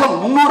உருவாக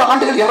 300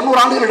 ஆண்டுகள் 200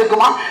 ஆண்டுகள்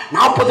எடுக்குமா?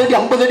 40 அடி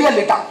 50 அடி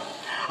அள்ளிட்டான்.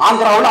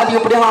 ஆந்திராவில்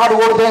அதிகப்படியான ஆறு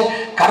ஓடுது,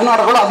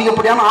 கர்நாடகாவில்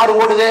அதிகப்படியான ஆறு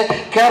ஓடுது,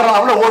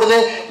 கேரளாவில் ஓடுது.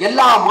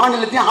 எல்லா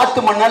மாநிலத்தையும்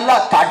ஆத்து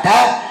மண்ணெல்லாம் தட்ட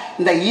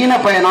இந்த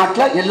ஈனப்பய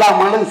நாட்டில் எல்லா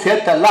மண்ணும்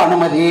சேர்த்தெல்லாம்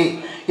அனுமதி.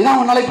 இதான்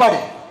உன் நிலைப்பாடு.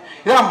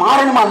 இதெல்லாம்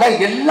மாறணுமா? இல்லை,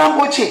 எல்லாம்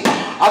போச்சு.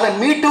 அதை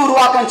மீட்டு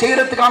உருவாக்கம்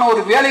செய்யறதுக்கான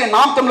ஒரு வேலையை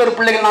நாம் தமிழர்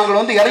பிள்ளைகள் நாங்கள்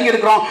வந்து இறங்கி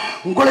இருக்கிறோம்.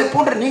 உங்களை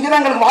போன்ற நீங்க தான்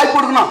எங்களுக்கு வாய்ப்பு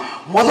கொடுக்கணும்.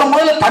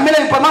 முதல்ல தமிழை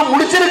இப்பதான்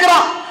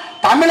முடிச்சிருக்கிறோம்.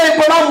 தமிழை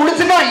இப்பதான்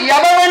முடிச்சிருக்கோம்.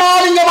 எதை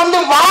வேணாலும் இங்க வந்து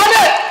வாழ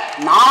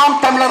நாம்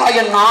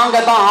தமிழராக நாங்க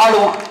தான்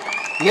ஆளுவோம்.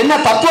 என்ன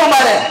தத்துவம்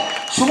பாரு.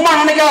 சும்மா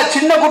நினைக்காத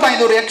சின்ன கூட்டம்.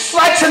 இது ஒரு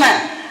எக்ஸ்ட்ராக்ஷனு.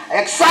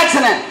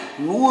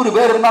 100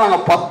 பேர் இருந்தா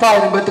நாங்க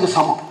 10,000 பேருக்கு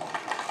சமம்.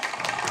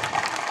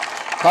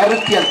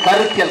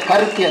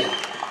 கருத்தியல்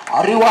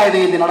அறிவாயுத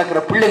ஏந்தி நடக்கிற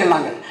பிள்ளைகள்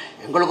நாங்கள்.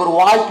 எங்களுக்கு ஒரு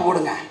வாய்ப்பு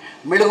கொடுங்க.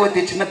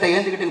 மெழுகுவத்தி சின்னத்தை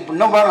ஏந்திக்கிட்டு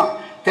இன்னும் வரும்.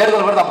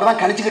 தேர்தல் வருது, அப்படிதான்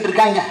கணிச்சுக்கிட்டு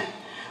இருக்காங்க.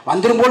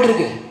 வந்துடும் போல்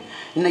இருக்கு.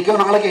 இன்னைக்கோ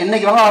நாளைக்கு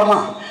என்னைக்கு வேணா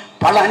வரலாம்.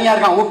 பல அணியா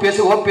இருக்கான்.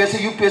 ஓபிஎஸ்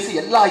யூபிஎஸ்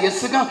எல்லா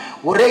எஸ்ஸுக்கும்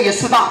ஒரே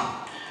எஸ் தான்.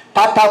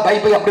 டாட்டா பை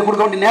பை அப்படி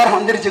கொடுக்க வேண்டிய நேரம்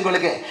வந்துருச்சு.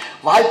 உங்களுக்கு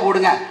வாய்ப்பு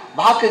கொடுங்க.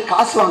 வாக்கு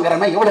காசு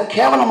வாங்குறவன் எவ்வளவு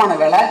கேவலமான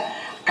வேலை.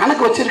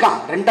 கணக்கு வச்சிருக்கான்.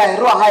 2000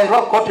 ரூபா 1000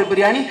 ரூபா கோட்டர்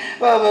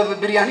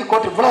பிரியாணி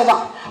கோட்டர்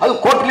இவ்வளவுதான். அது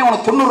கோட்டர்லயும்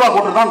உனக்கு 90 ரூபா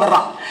கோட்டர் தான்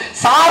தர்றான்.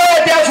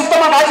 சாராயத்தையா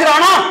சுத்தமா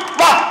காய்ச்சிடானா?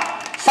 வா,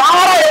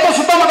 சாராயத்தை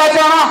சுத்தமா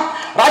காய்ச்சிடானா?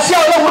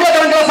 ரஷ்யாவில்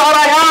உருளைக்கிழங்குல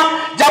சாராயம்,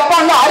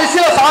 ஜப்பான்ல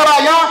அரிசியில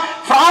சாராயம்,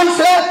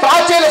 பிரான்ஸ்ல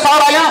திராட்சையில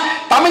சாராயம்,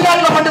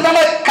 தமிழ்நாட்டில்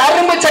மட்டும்தானே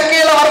கரும்பு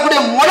சக்கையில வரக்கூடிய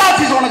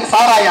மொலாசிஸ் உனக்கு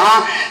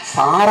சாராயம்.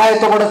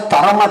 சாராயத்தை கூட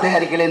தரமா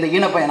தயாரிக்கல இந்த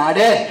ஈனப்பய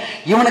நாடு.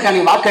 இவனுக்கு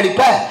நீ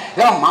வாக்களிப்ப?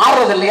 இதெல்லாம்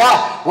மாறுறது இல்லையா?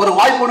 ஒரு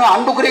வாய்ப்பு.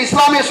 அன்புக்குரிய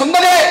இஸ்லாமிய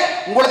சொந்தங்களே,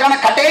 உங்களுக்கான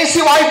கடைசி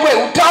வாய்ப்பு.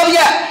 உற்றாதிய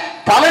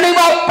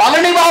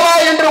பழனிபாபா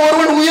என்ற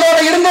ஒருவன்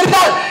உயிரோடு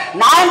இருந்திருந்தால்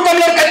நாம்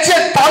தமிழர் கட்சியை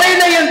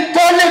தலையிலையும்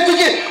தோல்லை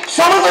தூக்கி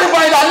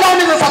சுமந்திருப்பான். இது அல்லாஹ்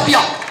மீது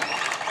சத்தியம்,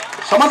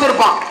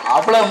 சுமந்திருப்பான்.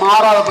 அவ்வளவு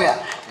மாறாத போய்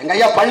எங்க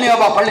ஐயா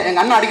பழனிபாபா எங்க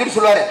அண்ணன் அடிக்கடி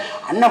சொல்லுவாரு.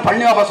 அண்ணன்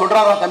பழனிபாபா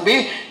சொல்றாரா, தம்பி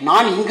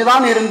நான்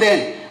இங்குதான்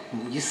இருந்தேன்,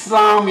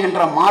 இஸ்லாம்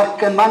என்ற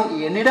மார்க்கம் தான்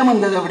என்னிடம்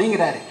இருந்தது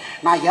அப்படிங்கிறாரு.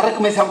 நான்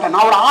இறக்குமே சாப்பிட்டேன்.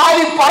 நான் ஒரு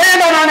ஆவி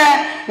பறையன்.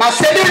 நான்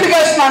ஷெட்யூல்டு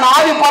காஸ்ட். நான்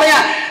ஆவி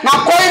பறையன்.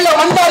 நான் கோயில்ல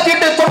வந்தா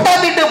தீட்டு தொட்டா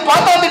தீட்டு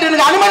பார்த்தா தீட்டு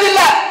எனக்கு அனுமதி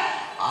இல்லை.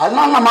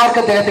 அதனால நான்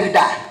மார்க்கத்தை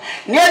ஏற்றுக்கிட்டேன்.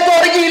 நேற்று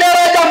வரைக்கும்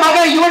இளையராஜா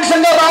மகன் யுவன்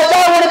சங்கர் ராஜா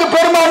உனக்கு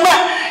பெரும்பான்மை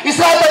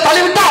இஸ்லாத்தை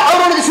தள்ளிவிட்டா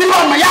அவர் உனக்கு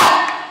சிறுபான்மையா?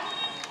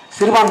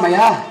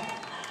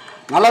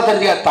 நல்லா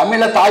தெரிஞ்சுக்க.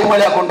 தமிழை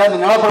தாய்மொழியா கொண்ட அந்த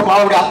நிலப்பரப்பு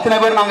ஆளக்கூடிய அத்தனை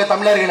பேர் நாங்கள்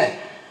தமிழர்களே.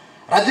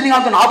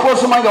 ரஜினிகாந்த் 40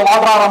 வருஷமா இங்க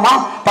வாடுறாராமா.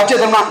 பச்சை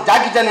தமிழா.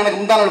 ஜாக்கி சான் எனக்கு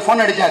முந்தா நாள்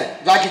ஃபோன் அடிச்சாரு.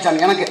 ஜாக்கி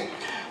சான் எனக்கு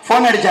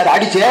ஃபோன் அடிச்சாரு.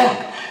 அடிச்சு,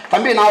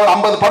 தம்பி நான் ஒரு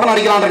 50 படம்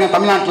நடிக்கலான் இருக்கேன்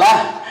தமிழ்நாட்டில்,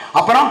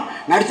 அப்புறம்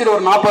நடிச்சுட்டு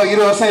ஒரு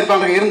 40-20 வருஷம்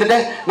இருக்கான் இருந்துட்டு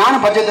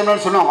நானும் பச்சை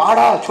தமிழ்னு சொல்லுவேன்.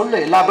 வாடா சொல்லு,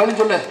 எல்லா பேரும்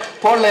சொல்லு,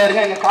 தோல்ல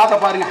இருங்க, எங்க காதை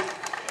பாருங்க,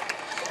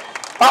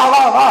 வா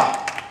வா வா,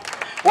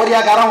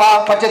 ஒரியாக்காரன் வா,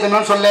 பச்சை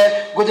தமிழ்னு சொல்லு,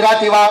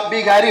 குஜராத்தி வா,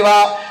 பீகாரி வா,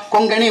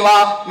 கொங்கணி வா,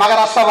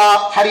 மகாராஷ்டிரா வா,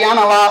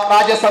 ஹரியானா வா,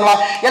 ராஜஸ்தான் வா,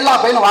 எல்லா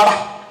பையனும் வாடா,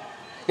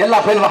 எல்லா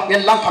பையனும் வா,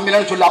 எல்லாம்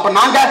தமிழ்னு சொல்லு. அப்ப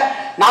நாங்க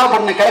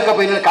நாகப்பட்டினம் கிழக்க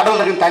போய் கடவுள்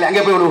இருக்குன்னு தாலி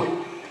அங்கே போய் விடுவோம்.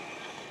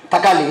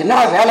 தக்காளி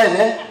என்னடா வேலை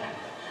இது,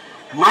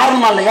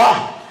 மாறணுமா இல்லையா?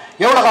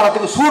 எவ்வளவு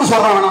காலத்துக்கு சூடு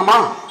சொல்றான் வேணாமா?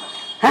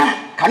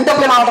 கண்ட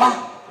போய் ஆடுறான்.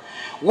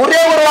 ஒரே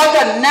ஒரு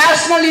வார்த்தை,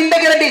 நேஷனல்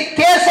இன்டெகிரிட்டி,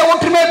 தேச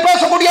ஒற்றுமை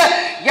பேசக்கூடிய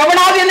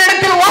எவனாவது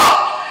என்னிடத்தில் வா,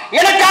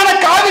 எனக்கான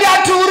காவிரி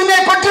ஆற்று உரிமை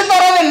பெற்று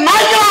தராத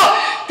நாய்களா,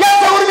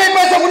 தேச உரிமை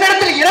பேச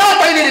முன்னிடத்தில் என்ன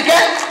தகுதி இருக்கு?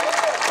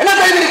 என்ன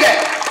தகுதி இருக்கு?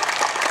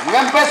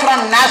 இவன்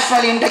பேசுறான்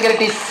நேஷனல்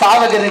இன்டெகிரிட்டி,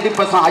 சாவகரிட்டி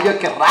பேசுறான்,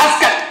 அயோக்கிய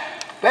ராஸ்கல்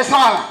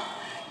பேசுறான்.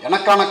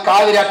 எனக்கான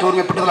காவிரி ஆற்று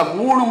உரிமை பெற்றதுல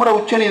 3 முறை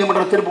உச்ச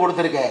நீதிமன்றம் தீர்ப்பு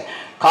கொடுத்திருக்கு.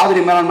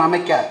 காவிரி மேலாண்மை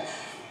அமைக்க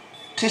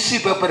டிஷ்யூ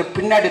பேப்பர்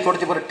பின்னாடி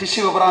தொடச்சி போற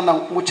டிஷ்யூ பேப்பர் அந்த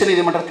உச்ச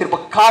நீதிமன்ற தீர்ப்பை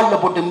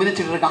காலில் போட்டு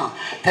மிதிச்சுட்டு இருக்கான்.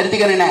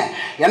 தெரிஞ்சுக்கிறேன்,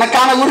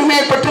 எனக்கான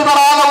உரிமையை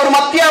பெற்றுதராத ஒரு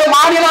மத்திய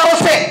மாநில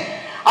அரசு,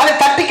 அதை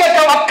தட்டி கேட்க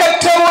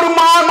வக்கற்ற ஒரு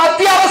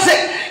மத்திய அரசு,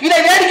 இதை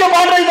வேடிக்கை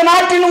பாடுற இந்த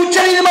நாட்டின் உச்ச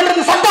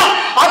நீதிமன்றத்தின் சட்டம்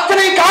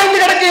அத்தனை காய்ந்து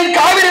கிடக்கு.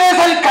 காவிரி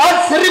விவசாயி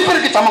கால்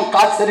செரிப்பிற்கு சமம்,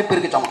 கால்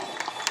செரிப்பிற்கு சமம்.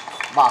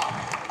 வா,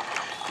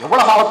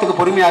 எவ்வளவு காலத்துக்கு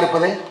பொறுமையா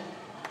இருப்பது?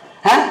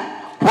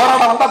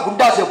 போராட வந்தா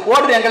குண்டாசு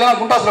போடுற,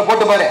 எங்கெல்லாம் குண்டாசுல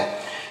போட்டு பாரு.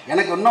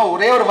 எனக்கு இன்னும்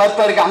ஒரே ஒரு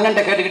வருத்தம் இருக்கு,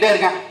 அண்ணன்ட்ட கேட்டுக்கிட்டே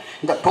இருக்கேன்,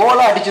 இந்த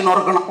டோலை அடிச்சு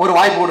நொறுக்கணும், ஒரு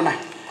வாய்ப்பு விடுனேன்.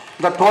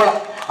 இந்த டோலை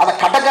அதை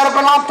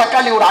கடற்கரப்பெல்லாம்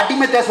தக்காளி ஒரு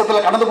அடிமை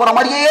தேசத்தில் கடந்து போற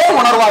மாதிரியே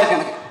உணர்வா இருக்கு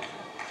எனக்கு.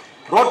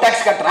 ரோட்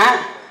டாக்ஸ் கட்டுறேன்,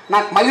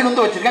 நான்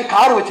மகிழ்ந்து வச்சிருக்கேன்,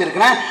 கார்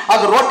வச்சிருக்கிறேன்,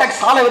 அது ரோட்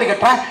டாக்ஸ் சாலை வரி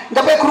கட்டுறேன், இந்த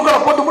போய் குறுக்களை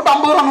போட்டு போட்டு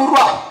 50 ரூபா 100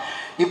 ரூபா.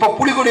 இப்போ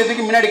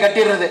புலிகொடியதுக்கு முன்னாடி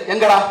கட்டிடுறது.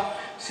 எங்கடா?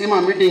 சீமா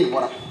மீட்டிங்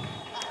போறேன்,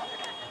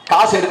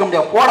 காசு எடுக்க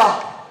முடியாது, போடா.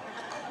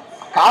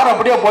 கார்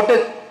அப்படியே போட்டு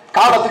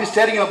காலத்துக்கு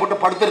ஸ்டேரிங்கில்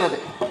போட்டு படுத்துடுறது.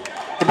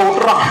 இப்போ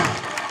விட்டுறான்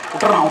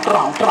விட்டுறான்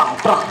விட்டுறான் விட்டுறான்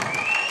விட்டுறான்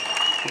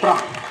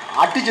விட்டுறான்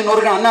அட்டிச்சு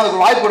நொறுக்கணும். அண்ணா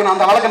அதுக்கு வாய்ப்பு கொடுக்கணும்.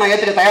 அந்த வழக்கை நான்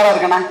ஏற்றுக்க தயாராக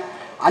இருக்கேண்ணே.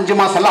 5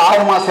 மாதம் இல்லை,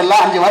 6 மாதம் இல்லை,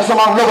 5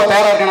 வருஷமா உள்ள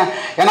தயாராக இருக்கேண்ணே.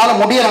 என்னால்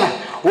முடியலண்ணே.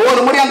 ஒரு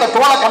முடி அந்த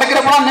தோலை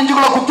கிடைக்கிறப்பெல்லாம்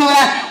நெஞ்சுக்குள்ள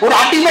குத்துவேன். ஒரு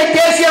அடிமை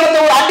தேசியத்தை,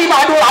 ஒரு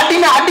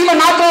அடிமை அடிமை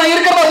நாட்டில்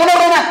இருக்கிறத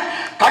உணர்றேன்.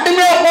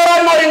 கடுமையாக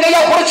போராடினார் எங்க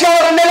ஐயா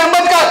புரட்சியாளர் அண்ணல்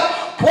அம்பேத்கர்.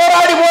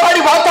 போராடி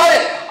போராடி பார்த்தாரு.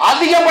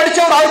 அதிகம் படிச்ச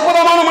ஒரு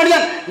அற்புதமான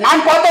மனிதன்.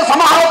 நான் பார்த்த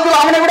சமகாலத்தில்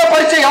அவனை விட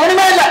படிச்ச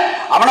எவனுமே இல்லை.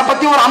 அவனை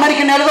பத்தி ஒரு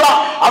அமெரிக்கன் எழுதுறான்,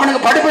 அவனுக்கு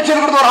படிப்பு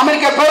சொல்லிக்கிறது ஒரு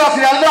அமெரிக்க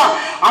பேராசிரியர் எழுதுறான்.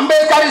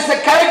 Ambedkar is the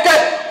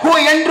character who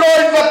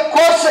enrolled the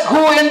course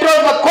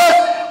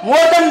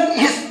more than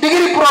his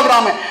degree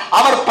program.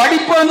 அவர்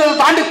படிப்பு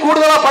தாண்டி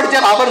கூடுதலா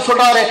படிச்சார். அவர்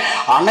சொல்றாரு,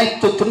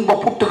 அனைத்து துன்ப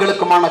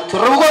பூட்டுகளுக்குமான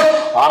திறவுகோல்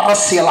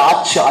அரசியல்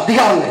ஆட்சி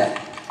அதிகாரங்க.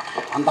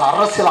 அந்த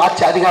அரசியல்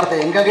ஆட்சி அதிகாரத்தை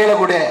எங்க கையில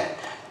கூட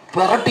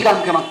பிரட்டி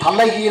காமிக்கணும்.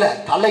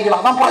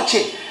 தலைகீழாதான் போச்சு,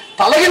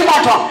 தலையில்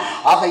மாற்றம்.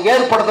 அதை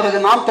ஏற்படுத்துறது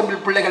நாம்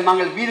தமிழ் பிள்ளைகள்.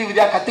 நாங்கள் வீதி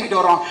வீதியா கத்திக்கிட்டு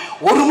வரோம்.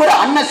 ஒரு முறை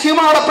அண்ணன்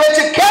சீமாவோட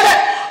பேச்சு கேள,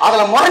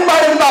 அதுல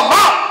முரண்பாடு இருந்தா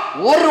வா.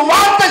 ஒரு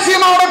வார்த்தை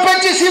சீமாவோட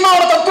பேச்சு,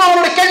 சீமாவோட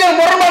தத்துவங்களோட கேள்வி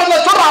முரண்பாடு இருந்தா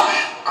சொல்றான்,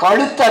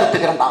 கழுத்து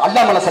அறுத்துக்கிறேன்.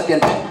 அல்ல மேல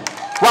சத்தியம்,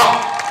 வா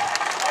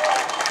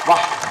வா.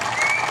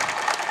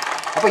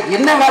 அப்ப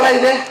என்ன வேலை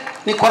இது?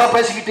 நீ குறை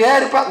பேசிக்கிட்டே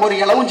இருப்ப, ஒரு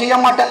இளவும் செய்ய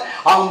மாட்டேன்.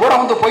 அவன் கூட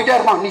வந்து போயிட்டே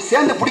இருப்பான். நீ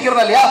சேர்ந்து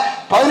பிடிக்கிறதா இல்லையா?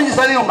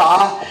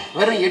 15%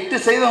 வெறும்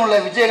 8% உள்ள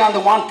விஜயகாந்த்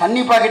மான்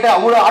தண்ணி பாக்கிட்டு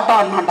அவ்வளோ ஆட்டம்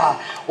ஆடினான்டா.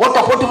 ஓட்ட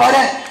போட்டு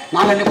பாரு,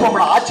 நாங்கள்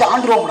நிற்போம்டா, ஆட்சி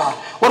ஆண்டுருவோம்டா.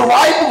 ஒரு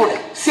வாய்ப்பு கூட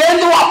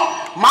சேர்ந்து வா.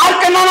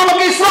 மார்க்கன்னா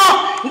நமக்கு இஸ்லாம்.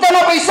 இந்த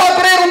நம்ம இஸ்லா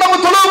பிறையர்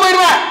நம்ம தொழுவு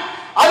போயிடுவேன்.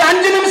 அது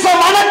 5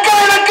 நிமிஷம்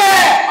வணக்கம் எனக்கு.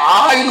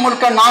 இது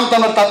முழுக்க நாம்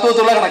தமிழர்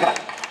தத்துவத்துல கிடக்கிறேன்.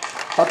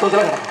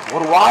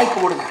 ஒரு வாய்ப்பு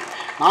கொடுங்க.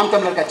 நாம்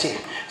தமிழர் கட்சி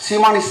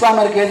சீமான்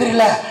இஸ்லாமியருக்கு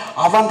எதிரில்ல,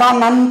 அவன் தான்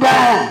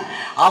நண்பன்,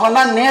 அவன்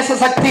தான் நேச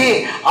சக்தி,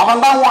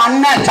 அவன் தான் உன்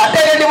அண்ணன்.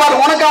 சட்டை கட்டிவார்.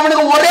 உனக்கு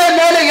அவனுக்கு ஒரே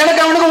மேலு,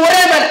 எனக்கு அவனுக்கு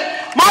ஒரே மேலு.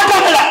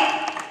 மாற்றம் இல்லை,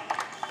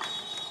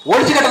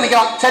 ஒழிச்சு கட்ட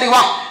நிற்கிறான். சரி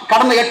வா.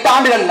 கடந்த 8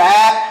 ஆண்டுகள்ல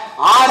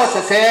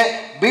RSS,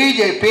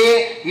 பிஜேபி,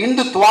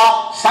 இந்துத்துவா,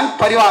 சங்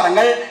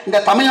பரிவாரங்கள்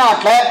இந்த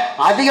தமிழ்நாட்டில்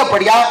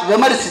அதிகப்படியா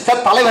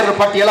விமர்சித்த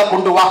தலைவர்கள் பட்டியலை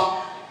கொண்டு வா.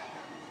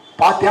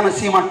 பாத்தியான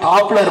சீமான்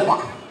டாப்ல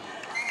இருப்பான்.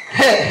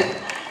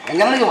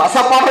 எங்க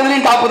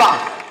வசப்பாடுறதுலையும் டாப்பு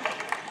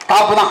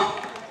தான்.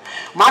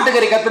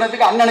 மாட்டுக்கறி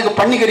கத்துனதுக்கு அண்ணனுக்கு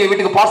பன்னிக்கறி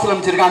வீட்டுக்கு பார்சல்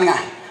அமைச்சிருக்கானுங்க.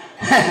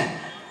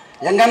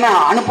 எங்க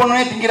அண்ணன்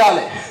அனுப்பணுனே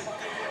திங்கிறாள்,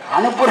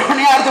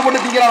 அனுப்புறவனே அறுத்து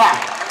போட்டு திங்கிறான்.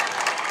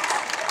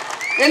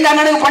 எங்க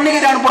அண்ணனுக்கு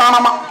பன்னிக்கறி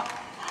அனுப்புறானாமா.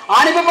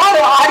 அனுப்பி பாரு,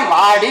 வாடி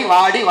வாடி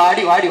வாடி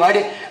வாடி வாடி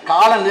வாடி.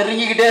 காலம்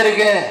நெருங்கிக்கிட்டே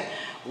இருக்கு.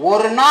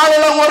 ஒரு நாள்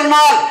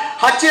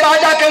ஹச்சி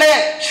ராஜாக்களே,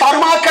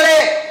 ஷர்மாக்களே,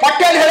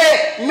 பட்டேல்களே,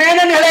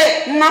 மேனன்களே,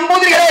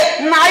 நம்பூதிரிகளே,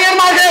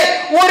 நாயர்மார்களே,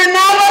 ஒரு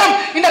நாள் வரும்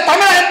இந்த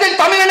தமிழகத்தில்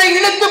தமிழனை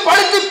இழுத்து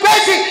படுத்து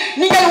பேசி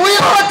நீங்கள்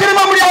உயிரோட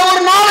திரும்ப முடியாத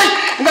ஒரு நாளை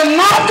இந்த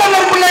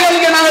நாட்டவர்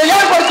பிள்ளைகளுக்கு நாங்கள்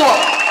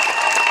ஏற்படுத்துவோம்.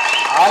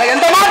 அதுல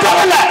எந்த மாற்றம்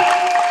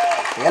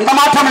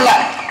இல்லை.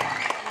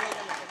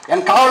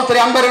 என்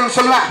காவல்துறை அன்பர்கள்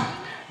சொல்லுவேன்,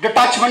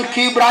 detachment,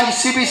 key branch,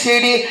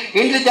 CBCID,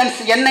 intelligence,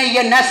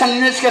 NIA, national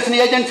investigation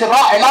agency,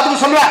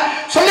 எல்லாத்துக்கும் சொல்லுவேன்.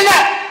 சொல்லுங்க.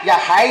 A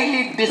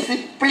highly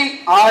disciplined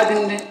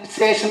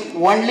organization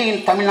only in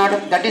Tamil Nadu,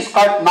 that is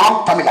called Naam,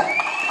 Tamilar.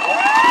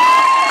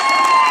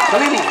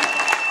 சொல்லுங்க.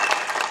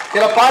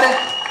 இதில் பாரு,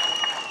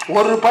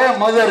 ₹1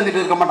 மது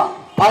அருந்திட்டு இருக்க மாட்டான்.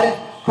 பாரு,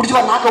 பிடிச்சி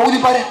பாரு, நாக்க ஊதி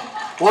பாரு.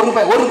 ₹1.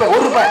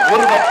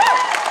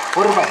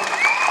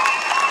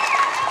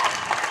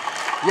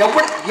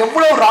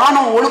 எவ்வளவு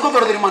ராணுவம்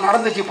ஒழுக்கத்தோட தெரியுமா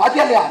நடந்துச்சு?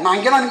 பாத்தியா இல்லையா? நான்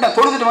இங்கே தான் நின்றேன்,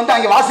 தொழுதுட்டு வந்து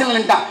அங்கே வாசலில்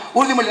நின்ட்டேன்.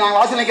 உறுதிமொழி நான்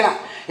வாசல் நிற்கிறேன்.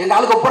 எங்கள்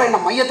ஆளுக்கு அப்புறம் என்ன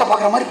மையத்தை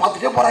பார்க்குற மாதிரி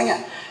பார்த்துட்டே போகிறாங்க.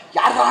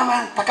 யார்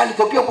ராமன் தக்காளி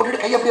தொப்பியை போட்டுட்டு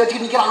கையை அப்படி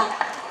வச்சுக்கிட்டு நிற்கிறான்.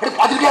 அப்படி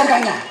பார்த்துக்கிட்டே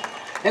இருக்காங்க.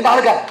 எங்கள்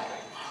ஆளுக்க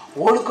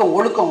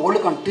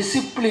ஒழுக்கம்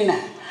டிசிப்ளினை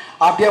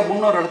அப்படியே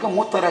முன்னோர்களுக்கு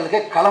மூத்தவர்களுக்கு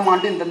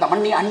களமாண்டு இந்த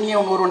மண்ணி அந்நிய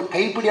ஒருவன்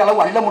கைப்பிடி அளவு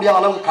அள்ள முடியாத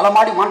அளவுக்கு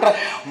களமாடி மாற்ற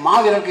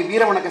மாவீரர்களுக்கு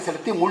வீர வணக்கம்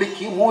செலுத்தி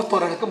முழுக்கி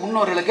மூத்தவர்களுக்கு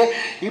முன்னோர்களுக்கு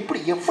இப்படி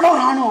எவ்வளோ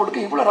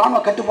ராணுவங்களுக்கு இவ்வளோ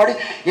ராணுவ கட்டுப்பாடு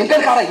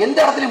எங்களுக்கார எந்த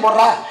இடத்துலையும்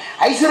போடுறா.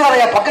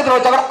 ஐஸ்வர்யா பக்கத்தில்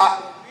வச்சா கூட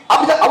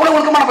அப்படிதான் அவ்வளோ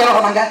ஒழுக்கமான பயிர்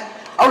சொன்னாங்க.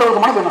 அவ்வளோ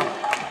ஒழுக்கமான பயிர்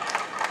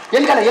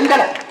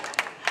எங்களை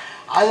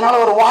அதனால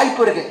ஒரு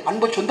வாய்ப்பு இருக்கு.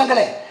 அன்பு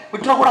சொந்தங்களே,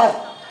 விட்டுறக்கூடாது.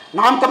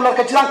 நாம் தமிழர்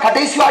கட்சி தான்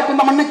கடைசி வாய்ப்பு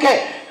இந்த மண்ணுக்கு.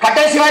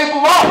 கடைசி வாய்ப்பு.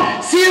 வா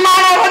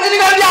சீமான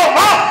ரஜினிகாந்தியா,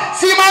 வா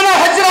சீமான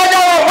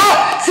ஹஜ்ராஜாவா, வா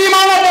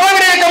சீமான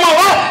திராவிட இயக்கமா,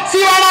 வா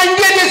சீமான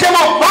இந்திய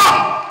தேசமா, வா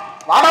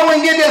வாடாவும்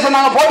இந்திய தேசம்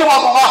நாங்கள் போட்டு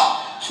பார்ப்போம். வா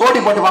சோடி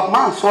போட்டு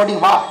பார்ப்போமா? சோடி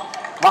வா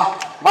வா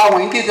வா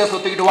உன் இந்திய தேசம்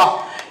ஒத்துக்கிட்டு வா.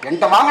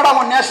 என்கிட்ட வாங்கடா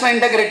உன் நேஷனல்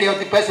இன்டெகிரிட்டியை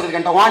பற்றி பேசுறதுக்கு.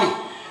 என்கிட்ட வாணி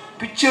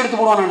பிச்சு எடுத்து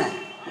போடுவான். நான்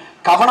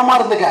கவனமாக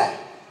இருந்துக்க.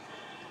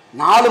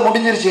 நாலு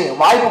முடிஞ்சிருச்சு.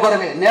 வாய்ப்பு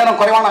குறைவு, நேரம்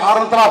குறைவான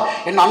காரணத்தினால்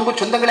என் அன்பு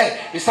சொந்தங்களே,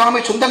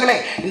 இஸ்லாமிய சொந்தங்களே,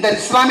 இந்த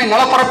இஸ்லாமிய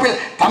நிலப்பரப்பில்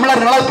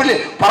தமிழர் நிலப்பில்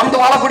பறந்து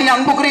வாழக்கூடிய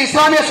அன்புக்குரிய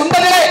இஸ்லாமிய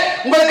சொந்தங்களே,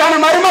 உங்களுக்கான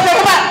மர்ம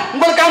கடமை,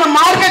 உங்களுக்கான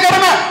மார்க்க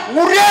கடமை,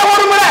 ஒரே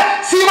ஒரு முறை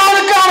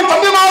சீமானுக்கு அவன்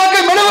தம்பிமாவுக்கு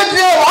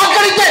மெழுகுவர்த்தி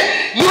வாக்களித்து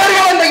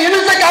இவர்கள் அந்த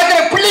இனத்தை காக்கிற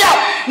பிள்ளையா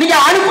நீங்க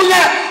அனுப்புங்க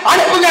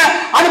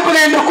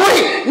என்று கூறி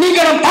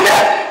நீங்களும்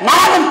தமிழர்,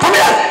 நானும்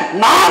தமிழர்,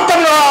 நாம்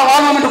தமிழர்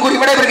வாழ்வோம் என்று கூறி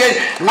விடைபெறுகிறேன்.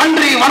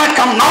 நன்றி,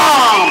 வணக்கம்.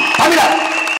 நாம் தமிழர்.